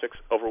projects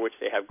over which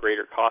they have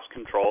greater cost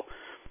control,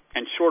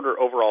 and shorter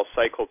overall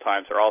cycle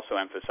times are also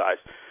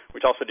emphasized,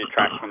 which also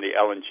detracts from the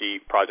LNG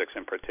projects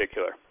in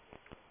particular.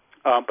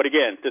 But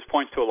again, this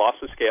points to a loss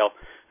of scale,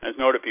 and as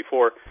noted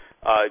before,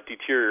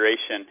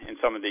 deterioration in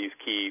some of these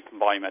key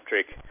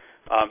volumetric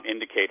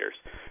indicators.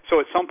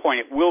 So at some point,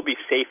 it will be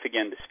safe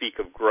again to speak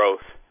of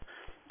growth,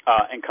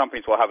 and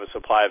companies will have a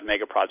supply of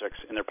mega projects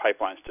in their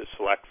pipelines to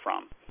select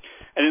from.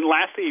 And then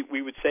lastly,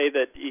 we would say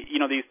that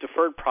these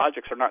deferred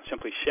projects are not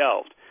simply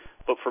shelved,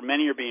 but for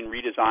many are being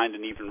redesigned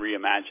and even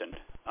reimagined.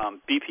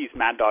 BP's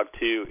Mad Dog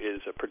 2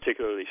 is a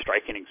particularly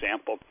striking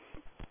example.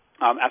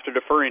 After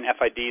deferring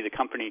FID, the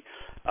company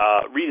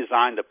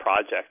redesigned the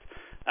project,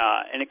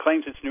 and it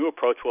claims its new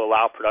approach will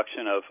allow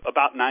production of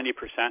about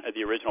 90% of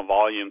the original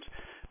volumes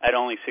at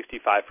only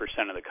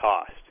 65% of the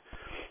cost.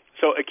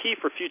 So a key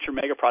for future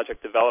mega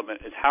project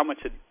development is how much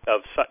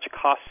of such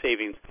cost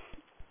savings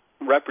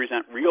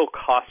represent real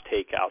cost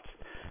takeouts,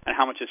 and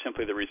how much is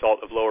simply the result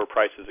of lower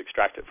prices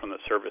extracted from the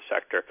service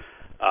sector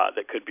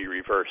that could be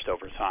reversed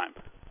over time.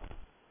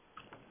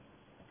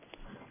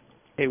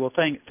 Hey, well,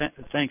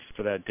 thanks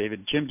for that,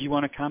 David. Jim, do you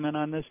want to comment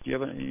on this? Do you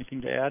have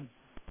anything to add?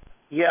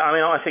 Yeah, I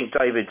mean, I think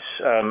David's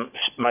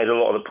made a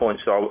lot of the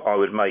points that I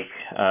would make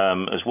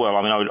as well.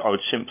 I mean, I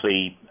would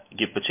simply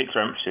give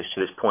particular emphasis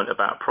to this point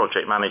about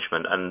project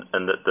management, and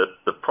that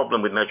the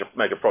problem with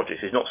mega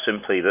projects is not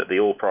simply that the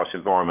oil price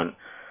environment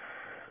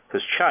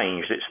has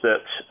changed. It's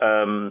that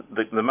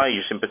the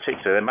majors in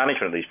particular, their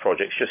management of these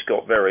projects just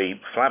got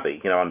very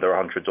flabby, under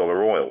 $100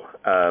 oil.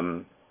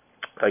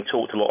 They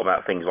talked a lot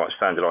about things like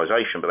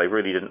standardization, but they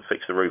really didn't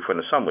fix the roof when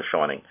the sun was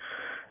shining.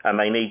 And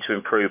they need to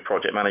improve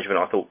project management.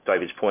 I thought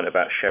David's point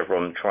about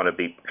Chevron trying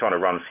to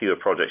run fewer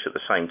projects at the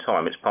same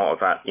time, it's part of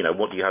that,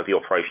 what do you have the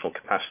operational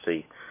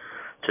capacity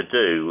to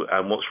do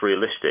and what's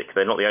realistic.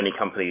 They're not the only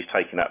companies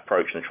taking that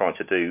approach and trying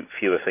to do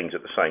fewer things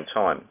at the same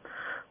time.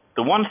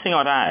 The one thing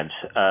I'd add,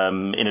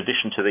 in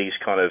addition to these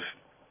kind of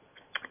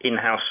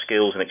in-house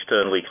skills and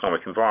external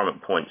economic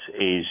environment points,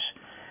 is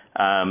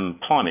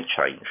climate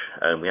change.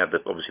 We had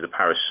obviously the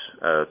Paris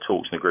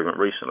talks and agreement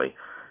recently.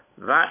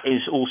 That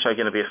is also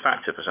going to be a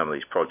factor for some of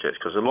these projects,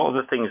 because a lot of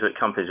the things that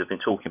companies have been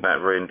talking about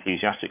very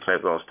enthusiastically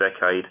over the last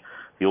decade,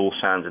 the oil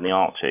sands in the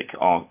Arctic,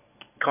 are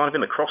kind of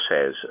in the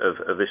crosshairs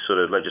of this sort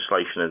of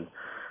legislation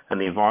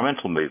and the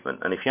environmental movement.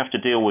 And if you have to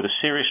deal with a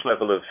serious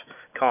level of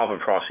carbon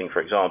pricing, for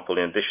example,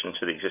 in addition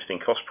to the existing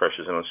cost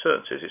pressures and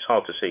uncertainties, it's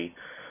hard to see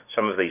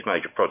some of these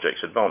major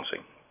projects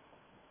advancing.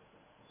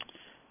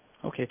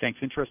 Okay, thanks.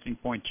 Interesting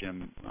point,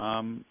 Jim.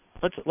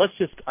 Let's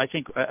just. I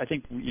think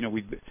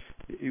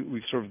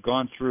we've sort of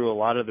gone through a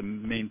lot of the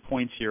main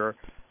points here.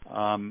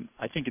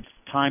 I think it's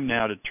time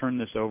now to turn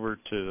this over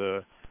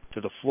to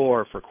the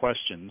floor for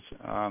questions.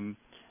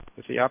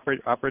 If the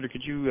operator,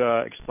 could you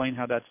explain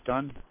how that's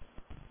done?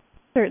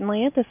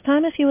 Certainly. At this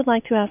time, if you would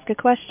like to ask a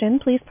question,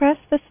 please press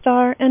the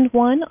star and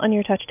 1 on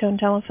your touch-tone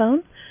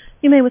telephone.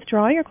 You may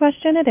withdraw your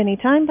question at any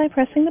time by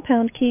pressing the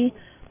pound key.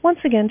 Once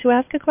again, to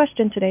ask a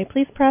question today,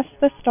 please press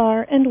the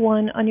star and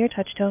 1 on your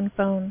touch-tone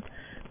phone.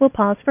 We'll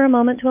pause for a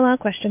moment to allow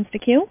questions to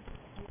queue.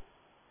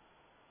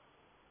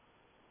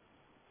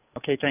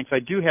 Okay, thanks. I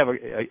do have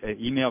an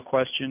email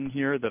question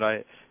here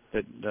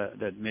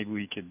that maybe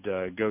we could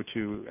go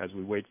to as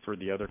we wait for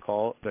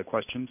the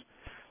questions.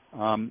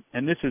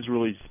 And this is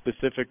really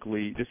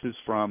specifically, this is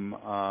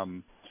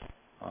from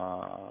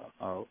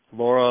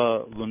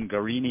Laura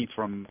Lungarini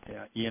from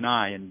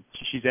ENI, and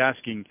she's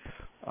asking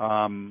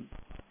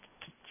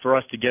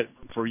for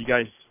you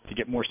guys to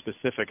get more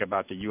specific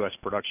about the U.S.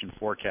 production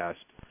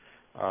forecast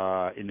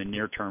in the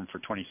near term for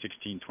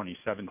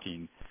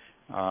 2016-2017.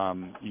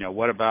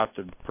 What about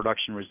the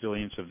production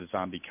resilience of the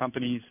zombie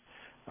companies?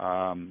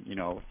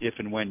 If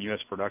and when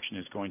U.S. production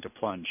is going to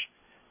plunge.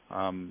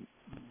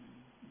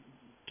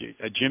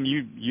 Jim,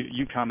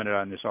 you commented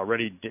on this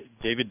already.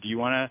 David, do you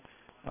want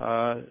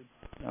to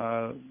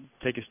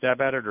take a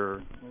stab at it,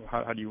 or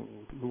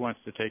who wants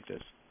to take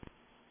this?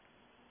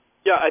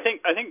 Yeah, I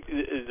think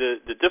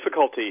the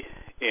difficulty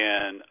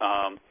in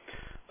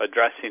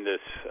addressing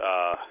this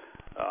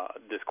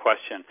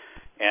question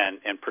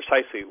and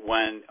precisely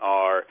when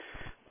are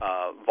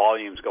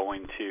volumes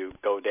going to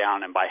go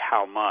down and by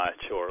how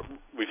much, or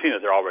we've seen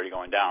that they're already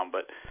going down,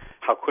 but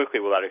how quickly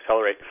will that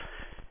accelerate?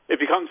 It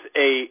becomes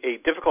a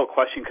difficult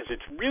question because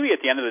it's really,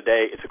 at the end of the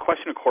day, it's a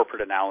question of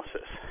corporate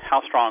analysis.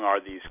 How strong are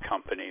these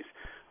companies,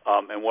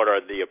 and what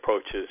are the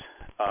approaches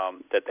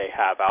that they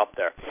have out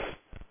there?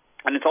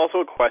 And it's also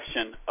a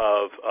question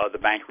of the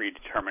bank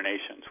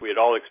redeterminations. We had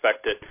all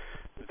expected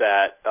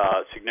that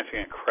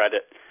significant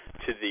credit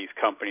to these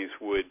companies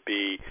would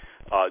be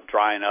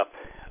drying up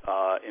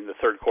in the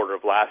third quarter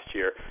of last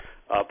year,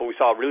 but we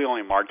saw really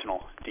only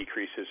marginal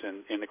decreases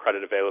in the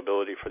credit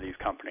availability for these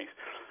companies.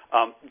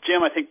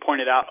 Jim, I think,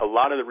 pointed out a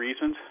lot of the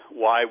reasons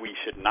why we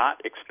should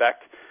not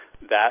expect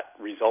that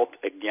result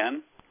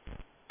again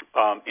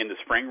in the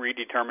spring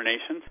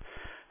redeterminations.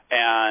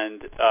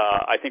 And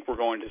I think we're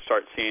going to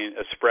start seeing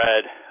a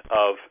spread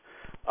of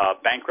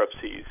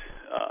bankruptcies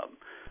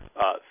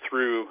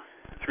through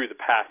the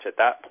patch at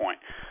that point.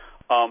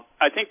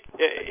 I think,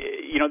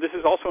 this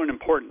is also an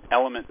important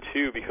element,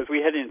 too, because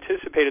we had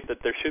anticipated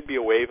that there should be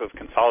a wave of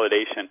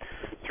consolidation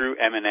through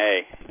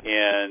M&A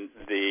in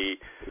the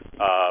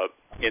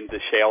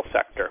shale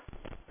sector,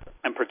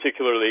 and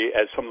particularly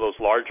as some of those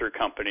larger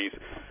companies,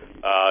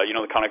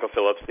 the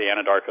ConocoPhillips, the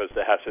Anadarkos,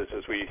 the Hesses,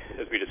 as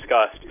we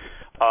discussed,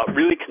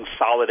 really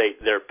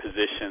consolidate their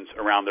positions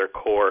around their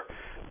core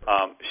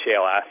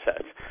shale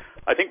assets.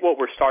 I think what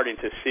we're starting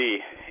to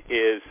see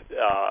is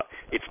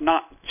it's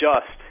not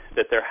just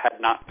that there had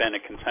not been a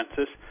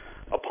consensus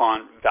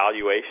upon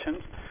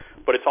valuations,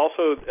 but it's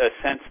also a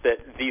sense that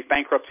these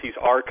bankruptcies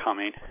are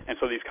coming, and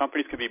so these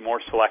companies can be more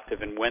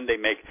selective in when they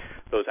make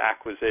those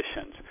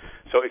acquisitions.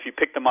 So if you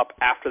pick them up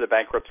after the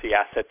bankruptcy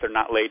assets, they're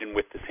not laden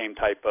with the same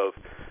type of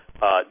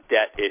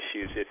debt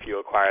issues if you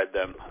acquired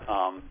them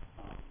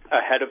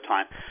ahead of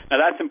time. Now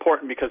that's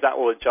important because that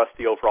will adjust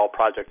the overall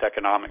project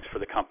economics for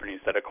the companies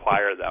that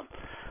acquire them.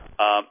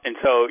 And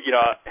so,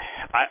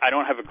 I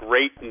don't have a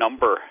great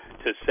number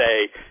to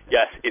say,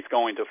 yes, it's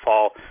going to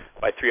fall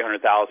by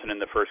 300,000 in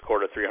the first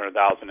quarter,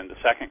 300,000 in the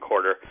second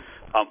quarter.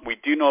 We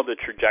do know the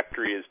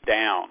trajectory is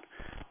down,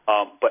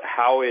 but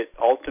how it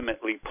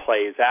ultimately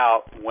plays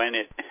out when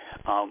it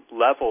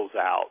levels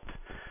out,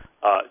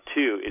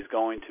 too, is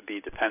going to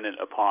be dependent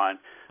upon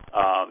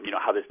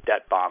how this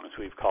debt bomb, as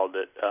we've called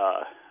it,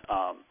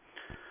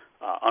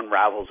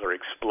 unravels or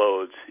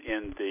explodes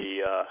in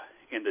the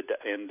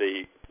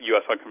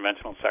U.S.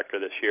 unconventional sector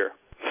this year.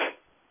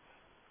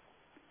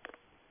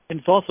 And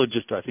it's also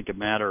just, I think, a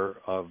matter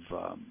of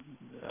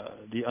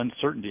the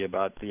uncertainty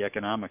about the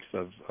economics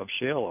of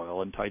shale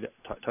oil and tight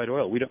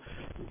oil. We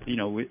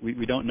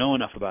don't know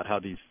enough about how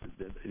this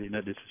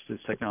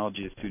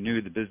technology is too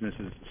new. The business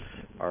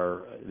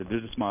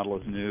model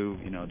is new.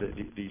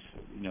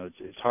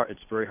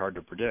 It's very hard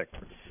to predict.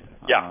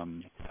 Yeah,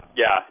 and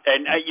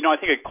I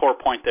think a core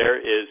point there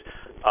is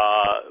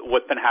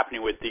what's been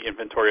happening with the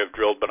inventory of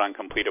drilled but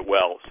uncompleted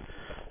wells.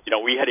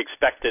 We had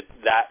expected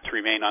that to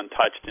remain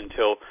untouched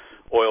until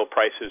oil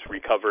prices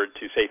recovered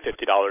to, say,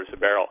 $50 a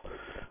barrel.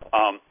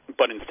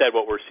 But instead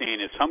what we're seeing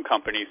is some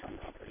companies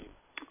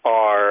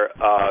are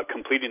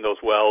completing those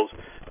wells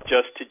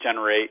just to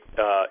generate,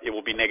 it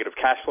will be negative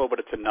cash flow, but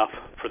it's enough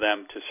for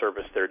them to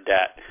service their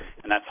debt.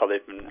 And that's how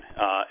they've been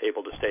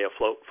able to stay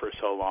afloat for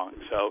so long.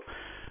 So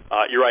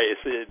you're right,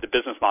 it's the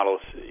business model,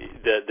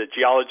 the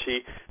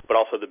geology, but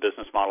also the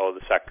business model of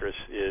the sectors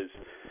is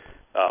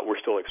we're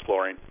still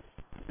exploring.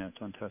 Yeah,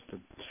 it's untested.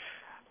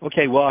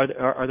 Okay, well,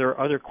 are there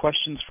other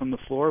questions from the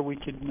floor we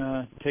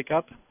can take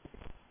up?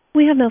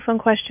 We have no phone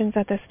questions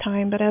at this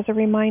time, but as a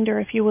reminder,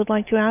 if you would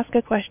like to ask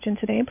a question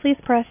today, please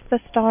press the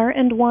star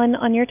and 1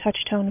 on your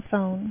touch-tone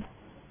phone.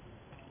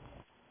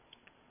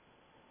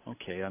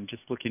 Okay, I'm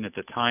just looking at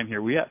the time here.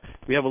 We have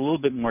a little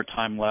bit more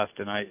time left,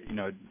 and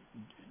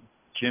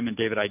Jim and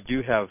David, I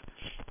do have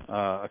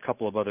a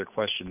couple of other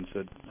questions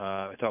that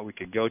I thought we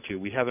could go to.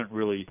 We haven't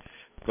really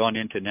gone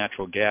into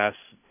natural gas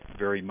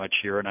very much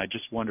here, and I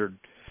just wondered,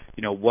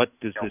 what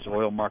does this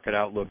oil market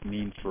outlook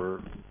mean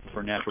for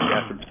natural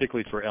gas, and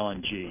particularly for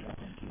LNG?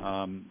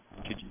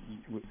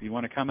 You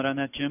want to comment on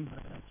that, Jim?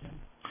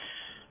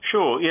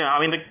 Sure. Yeah. I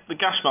mean, the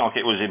gas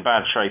market was in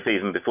bad shape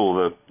even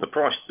before the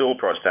oil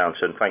price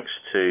downturn, thanks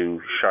to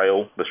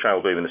the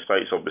shale boom in the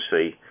States,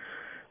 obviously,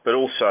 but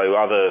also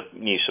other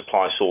new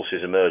supply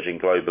sources emerging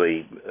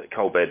globally,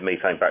 coal bed,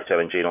 methane-backed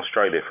LNG in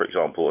Australia, for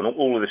example, and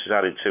all of this has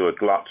added to a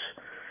glut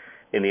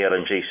in the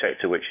LNG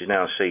sector, which is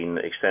now seen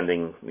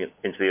extending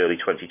into the early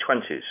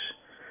 2020s.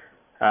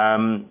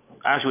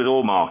 As with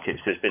all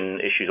markets, there's been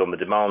issues on the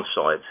demand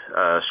side,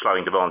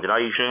 slowing demand in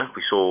Asia.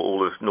 We saw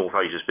all of North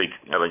Asia's big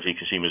LNG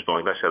consumers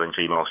buying less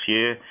LNG last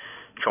year.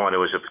 China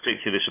was a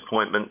particular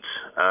disappointment.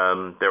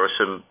 There are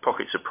some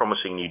pockets of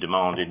promising new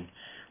demand in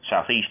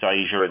Southeast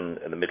Asia and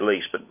the Middle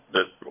East, but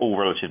all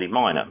relatively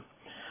minor.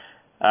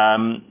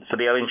 For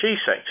the LNG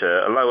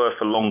sector, a lower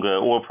for longer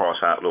oil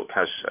price outlook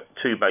has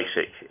two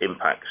basic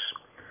impacts.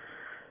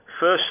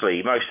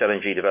 Firstly, most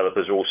LNG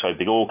developers are also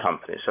big oil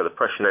companies, so the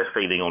pressure they're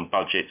feeling on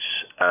budgets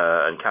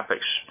and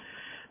capex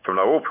from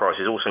low oil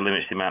prices also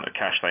limits the amount of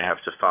cash they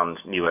have to fund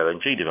new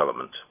LNG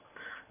development.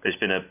 There's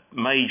been a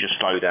major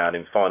slowdown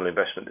in final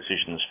investment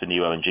decisions for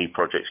new LNG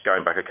projects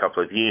going back a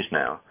couple of years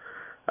now,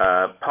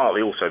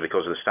 partly also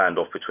because of the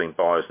standoff between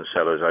buyers and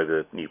sellers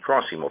over new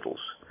pricing models.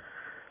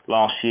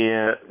 Last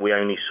year, we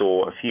only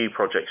saw a few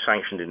projects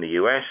sanctioned in the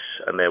US,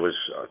 and there was,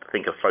 I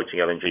think, a floating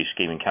LNG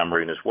scheme in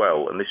Cameroon as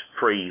well. And this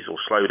freeze or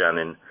slowdown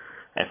in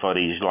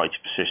FIDs is likely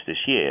to persist this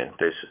year.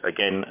 There's,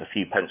 again, a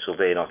few penciled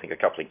in, I think a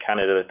couple in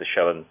Canada, the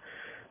Shell and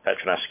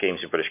Petronas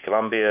schemes in British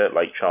Columbia,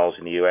 Lake Charles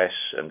in the US,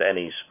 and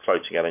Eni's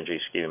floating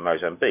LNG scheme in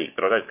Mozambique.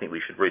 But I don't think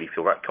we should really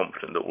feel that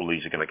confident that all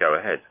these are going to go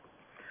ahead.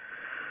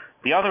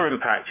 The other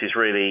impact is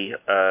really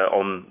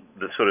on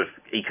the sort of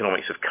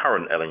economics of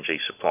current LNG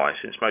supply,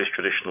 since most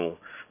traditional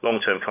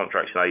long-term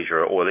contracts in Asia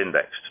are oil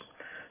indexed.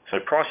 So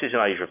prices in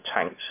Asia have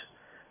tanked,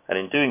 and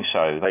in doing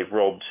so, they've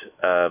robbed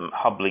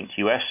hub-linked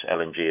US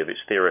LNG of its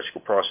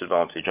theoretical price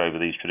advantage over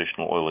these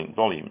traditional oil-linked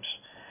volumes.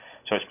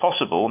 So it's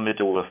possible,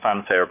 amid all the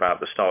fanfare about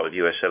the start of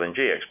US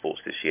LNG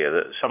exports this year,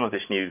 that some of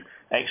this new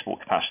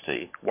export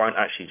capacity won't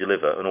actually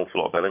deliver an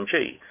awful lot of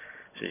LNG,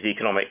 since the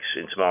economics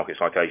into markets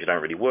like Asia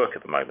don't really work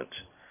at the moment.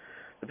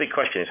 The big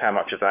question is how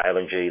much of that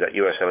LNG, that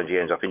US LNG,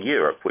 ends up in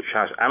Europe, which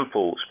has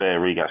ample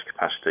spare regas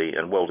capacity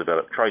and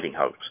well-developed trading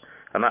hubs.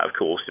 And that, of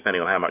course,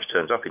 depending on how much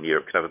turns up in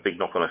Europe, could have a big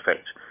knock-on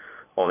effect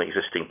on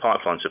existing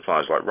pipeline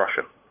suppliers like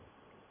Russia.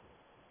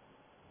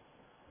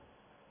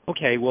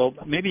 Okay, well,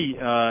 maybe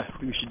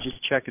we should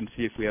just check and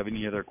see if we have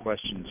any other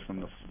questions from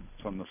the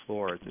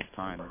floor at this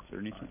time. Is there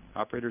anything,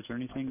 operators, or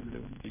anything?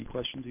 Any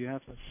questions you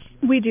have?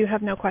 We do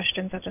have no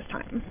questions at this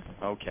time.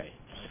 Okay.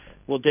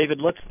 Well, David,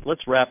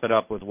 let's wrap it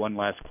up with one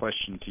last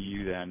question to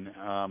you then.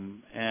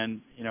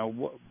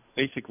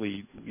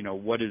 Basically,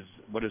 what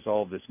does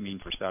all of this mean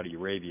for Saudi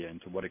Arabia, and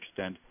to what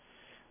extent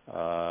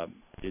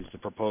is the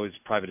proposed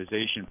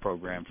privatization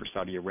program for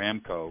Saudi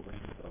Aramco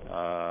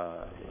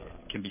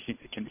can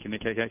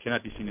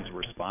that be seen as a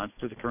response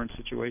to the current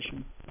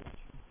situation?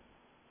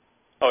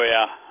 Oh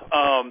yeah,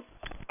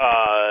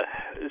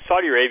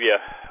 Saudi Arabia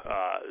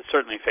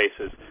certainly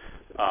faces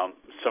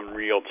some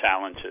real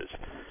challenges.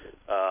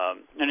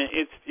 And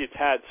it's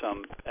had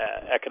some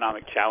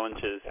economic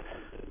challenges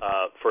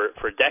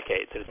for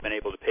decades that it's been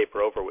able to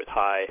paper over with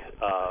high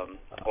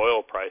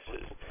oil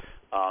prices.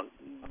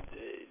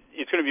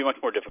 it's going to be much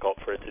more difficult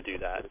for it to do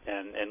that.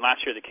 And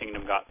last year the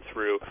kingdom got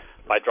through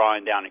by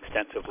drawing down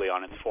extensively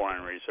on its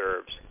foreign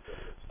reserves.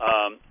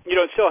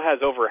 It still has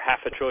over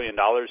 $500 billion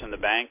in the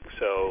bank,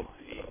 so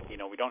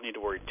we don't need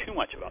to worry too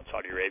much about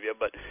Saudi Arabia.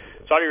 But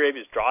Saudi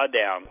Arabia's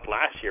drawdown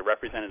last year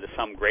represented a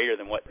sum greater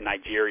than what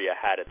Nigeria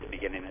had at the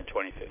beginning of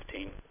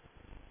 2015.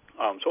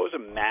 So it was a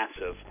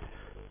massive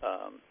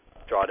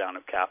drawdown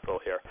of capital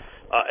here.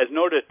 As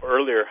noted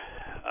earlier,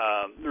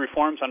 the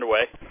reforms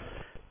underway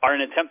are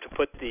an attempt to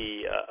put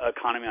the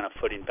economy on a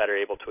footing better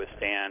able to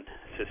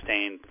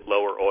sustain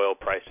lower oil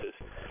prices.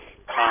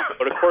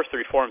 But of course, the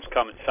reforms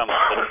come at some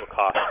political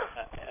cost,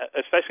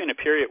 especially in a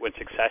period when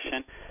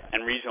succession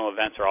and regional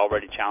events are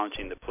already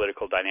challenging the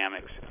political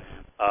dynamics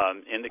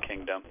in the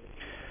kingdom.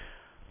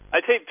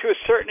 I'd say to a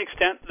certain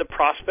extent, the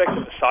prospect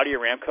of the Saudi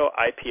Aramco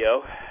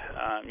IPO,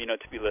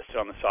 to be listed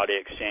on the Saudi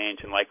exchange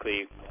and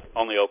likely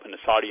only open to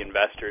Saudi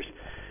investors,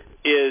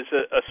 is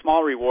a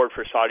small reward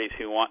for Saudis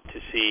who want to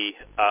see,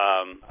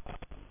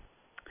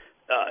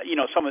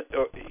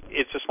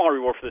 it's a small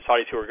reward for the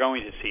Saudis who are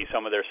going to see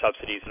some of their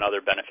subsidies and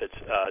other benefits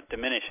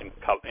diminish in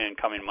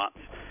coming months.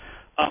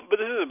 But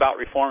this is about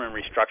reform and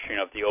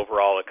restructuring of the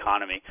overall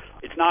economy.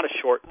 It's not a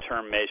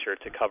short-term measure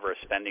to cover a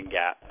spending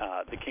gap.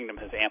 The kingdom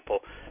has ample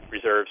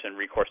reserves and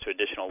recourse to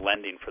additional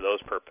lending for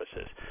those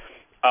purposes.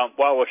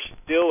 While we're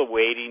still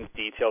awaiting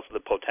details of the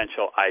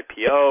potential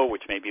IPO,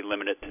 which may be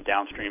limited to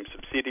downstream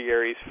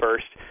subsidiaries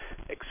first,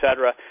 et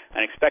cetera,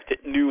 an expected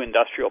new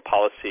industrial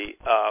policy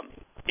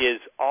is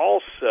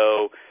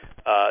also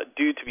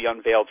due to be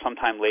unveiled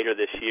sometime later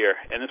this year,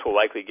 and this will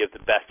likely give the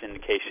best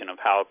indication of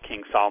how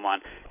King Salman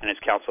and his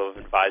council of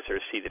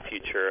advisors see the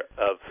future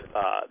of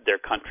their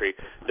country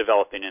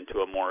developing into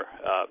a more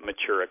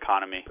mature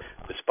economy,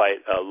 despite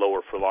a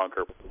lower for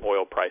longer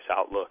oil price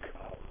outlook.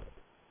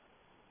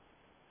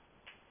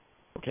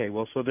 Okay,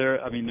 well, so there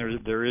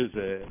is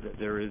a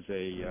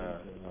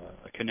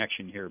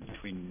connection here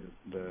between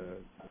the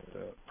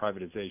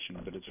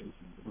privatization, but it's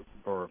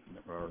or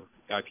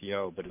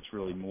IPO, but it's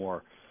really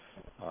more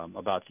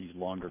about these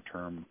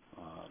longer-term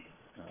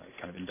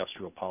kind of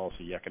industrial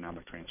policy,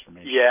 economic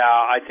transformation. Yeah,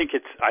 I think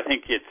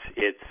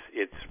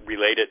it's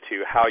related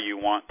to how you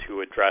want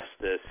to address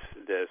this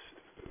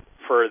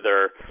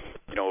further,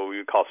 what we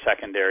would call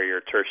secondary or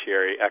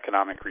tertiary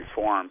economic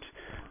reforms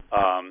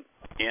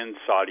in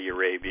Saudi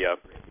Arabia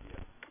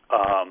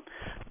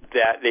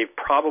that they've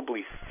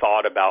probably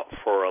thought about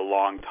for a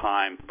long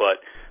time, but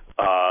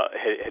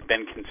had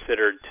been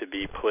considered to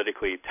be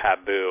politically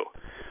taboo.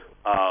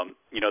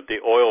 The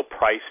oil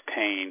price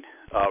pain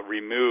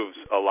removes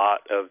a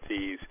lot of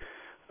these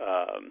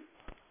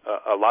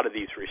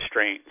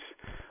restraints,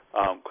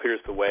 clears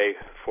the way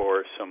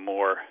for some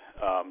more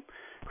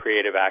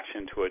creative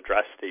action to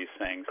address these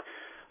things,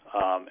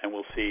 and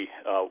we'll see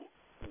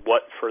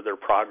what further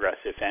progress,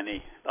 if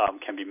any,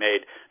 can be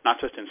made, not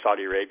just in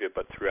Saudi Arabia,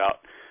 but throughout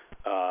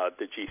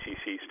the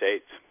GCC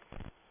states.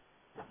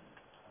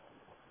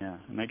 Yeah,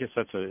 and I guess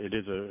it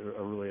is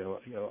a really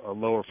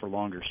lower for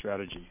longer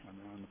strategy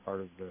on the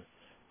part of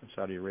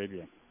Saudi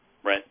Arabia.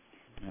 Right.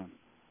 Yeah.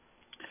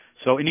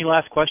 So, any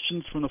last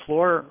questions from the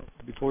floor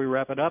before we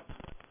wrap it up?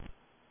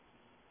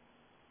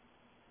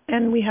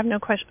 And we have no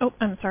question. Oh,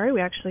 I'm sorry.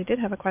 We actually did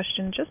have a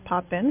question just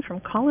pop in from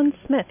Colin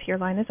Smith. Your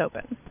line is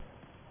open.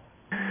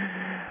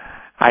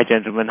 Hi,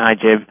 gentlemen. Hi,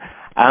 Jim.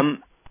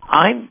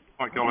 I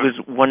was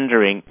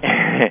wondering,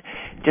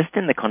 just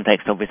in the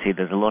context, obviously,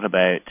 there's a lot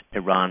about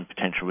Iran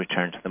potential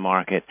return to the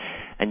market,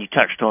 and you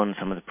touched on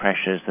some of the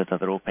pressures that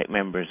other OPEC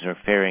members are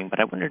faring, but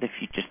I wondered if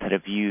you just had a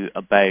view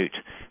about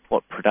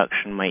what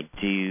production might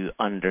do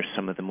under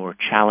some of the more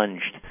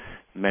challenged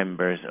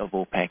members of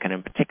OPEC, and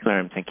in particular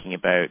I'm thinking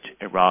about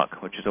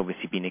Iraq, which has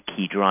obviously been a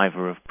key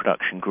driver of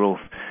production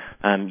growth.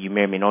 You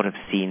may or may not have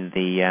seen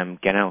the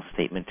Ganel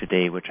statement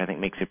today, which I think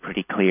makes it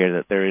pretty clear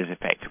that there is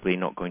effectively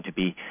not going to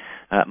be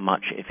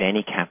much, if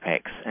any,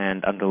 capex,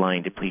 and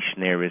underlying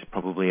depletion there is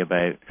probably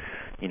about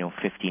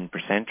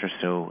 15% or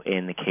so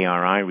in the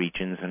KRI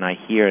regions, and I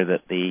hear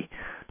that the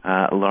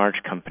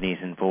large companies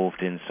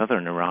involved in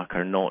southern Iraq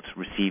are not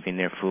receiving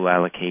their full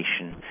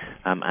allocation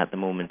at the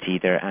moment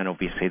either, and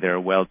obviously there are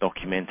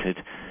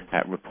well-documented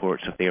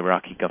reports of the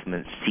Iraqi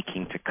government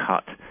seeking to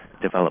cut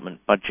development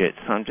budgets.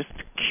 So I'm just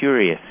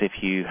curious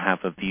if you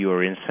have a view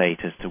or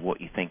insight as to what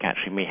you think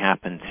actually may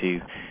happen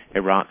to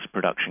Iraq's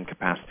production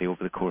capacity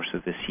over the course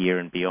of this year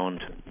and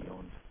beyond.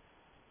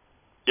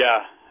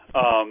 Yeah,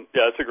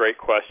 that's a great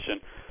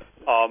question.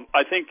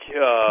 I think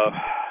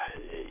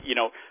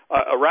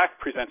Iraq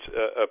presents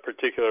a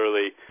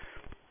particularly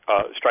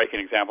striking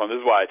example, and this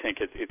is why I think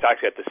it's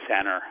actually at the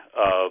center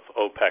of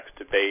OPEC's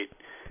debate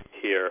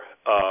here.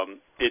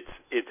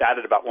 It's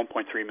added about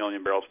 1.3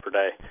 million barrels per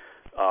day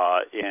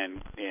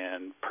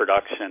in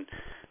production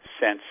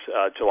since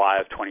July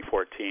of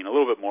 2014, a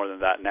little bit more than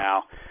that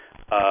now.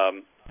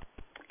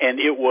 And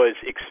it was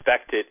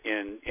expected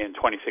in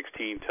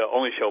 2016 to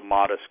only show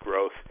modest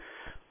growth,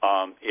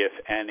 if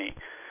any.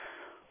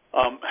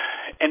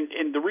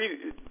 And the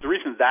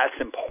reason that's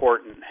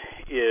important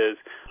is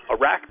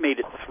Iraq made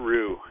it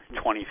through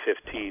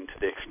 2015 to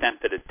the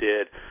extent that it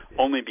did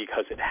only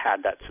because it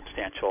had that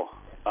substantial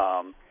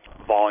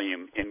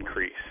volume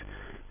increase.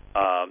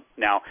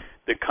 Now,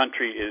 the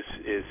country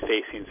is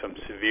facing some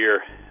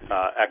severe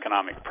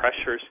economic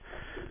pressures,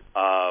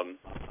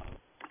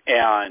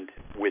 and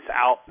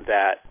without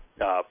that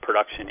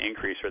production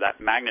increase or that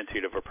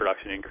magnitude of a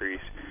production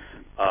increase,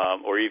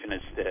 or even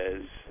as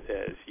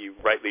you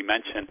rightly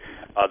mentioned,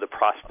 the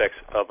prospects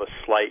of a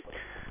slight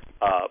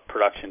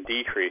production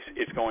decrease,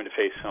 is going to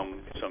face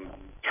some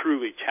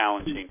truly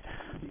challenging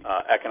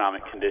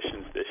economic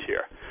conditions this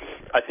year.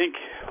 I think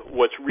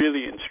what's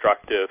really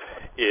instructive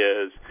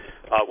is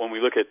when we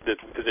look at the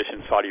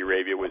position Saudi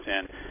Arabia was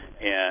in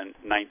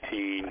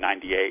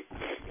 1998.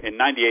 In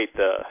 98,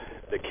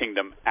 the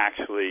kingdom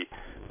actually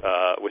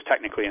was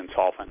technically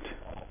insolvent.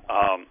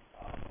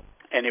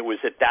 And it was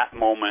at that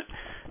moment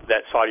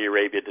that Saudi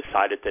Arabia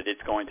decided that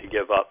it's going to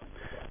give up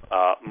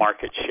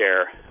market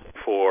share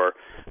for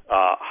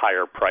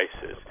higher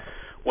prices.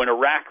 When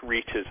Iraq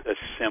reaches a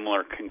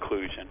similar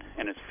conclusion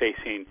and is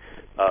facing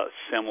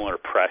similar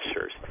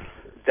pressures,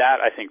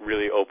 that I think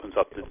really opens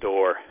up the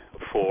door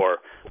for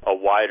a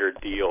wider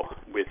deal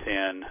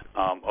within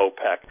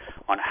OPEC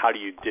on how do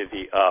you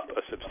divvy up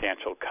a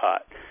substantial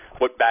cut.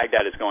 What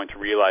Baghdad is going to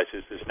realize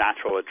is this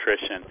natural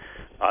attrition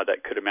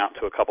that could amount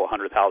to a couple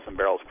 100,000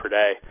 barrels per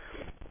day,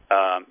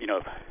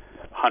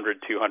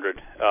 100,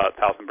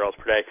 200,000 barrels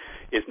per day,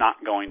 is not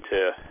going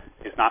to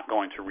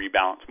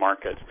rebalance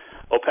markets.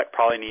 OPEC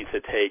probably needs to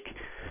take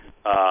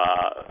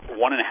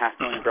 1.5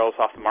 million barrels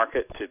off the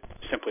market to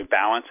simply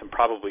balance, and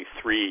probably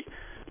 3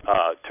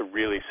 to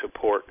really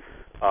support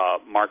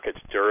markets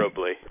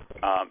durably.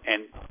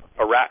 And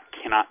Iraq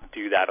cannot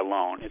do that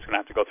alone. It's going to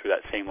have to go through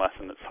that same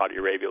lesson that Saudi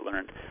Arabia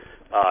learned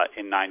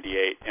in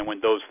 98. And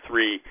when those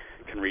 3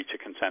 can reach a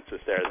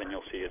consensus there, then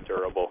you'll see a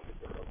durable,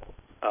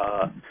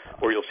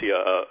 or you'll see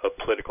a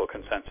political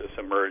consensus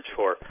emerge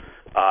for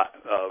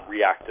a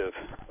reactive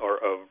or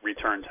a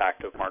return to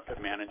active market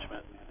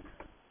management.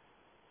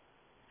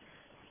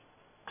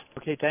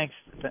 Okay, thanks,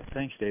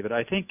 David.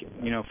 I think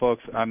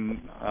folks,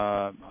 I'm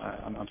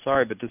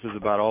sorry, but this is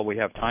about all we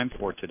have time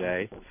for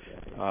today.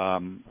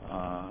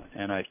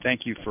 And I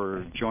thank you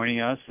for joining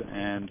us.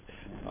 And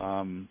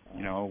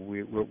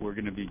we're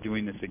going to be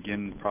doing this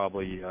again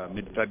probably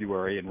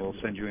mid-February, and we'll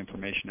send you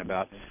information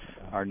about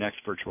our next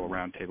virtual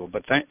roundtable.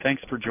 But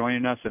thanks for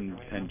joining us, and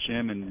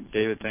Jim and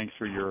David, thanks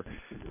for your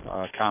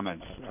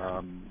comments.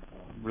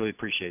 Really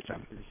appreciate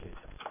them.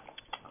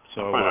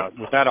 So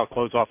with that, I'll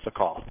close off the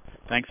call.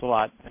 Thanks a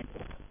lot.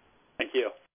 Thank you.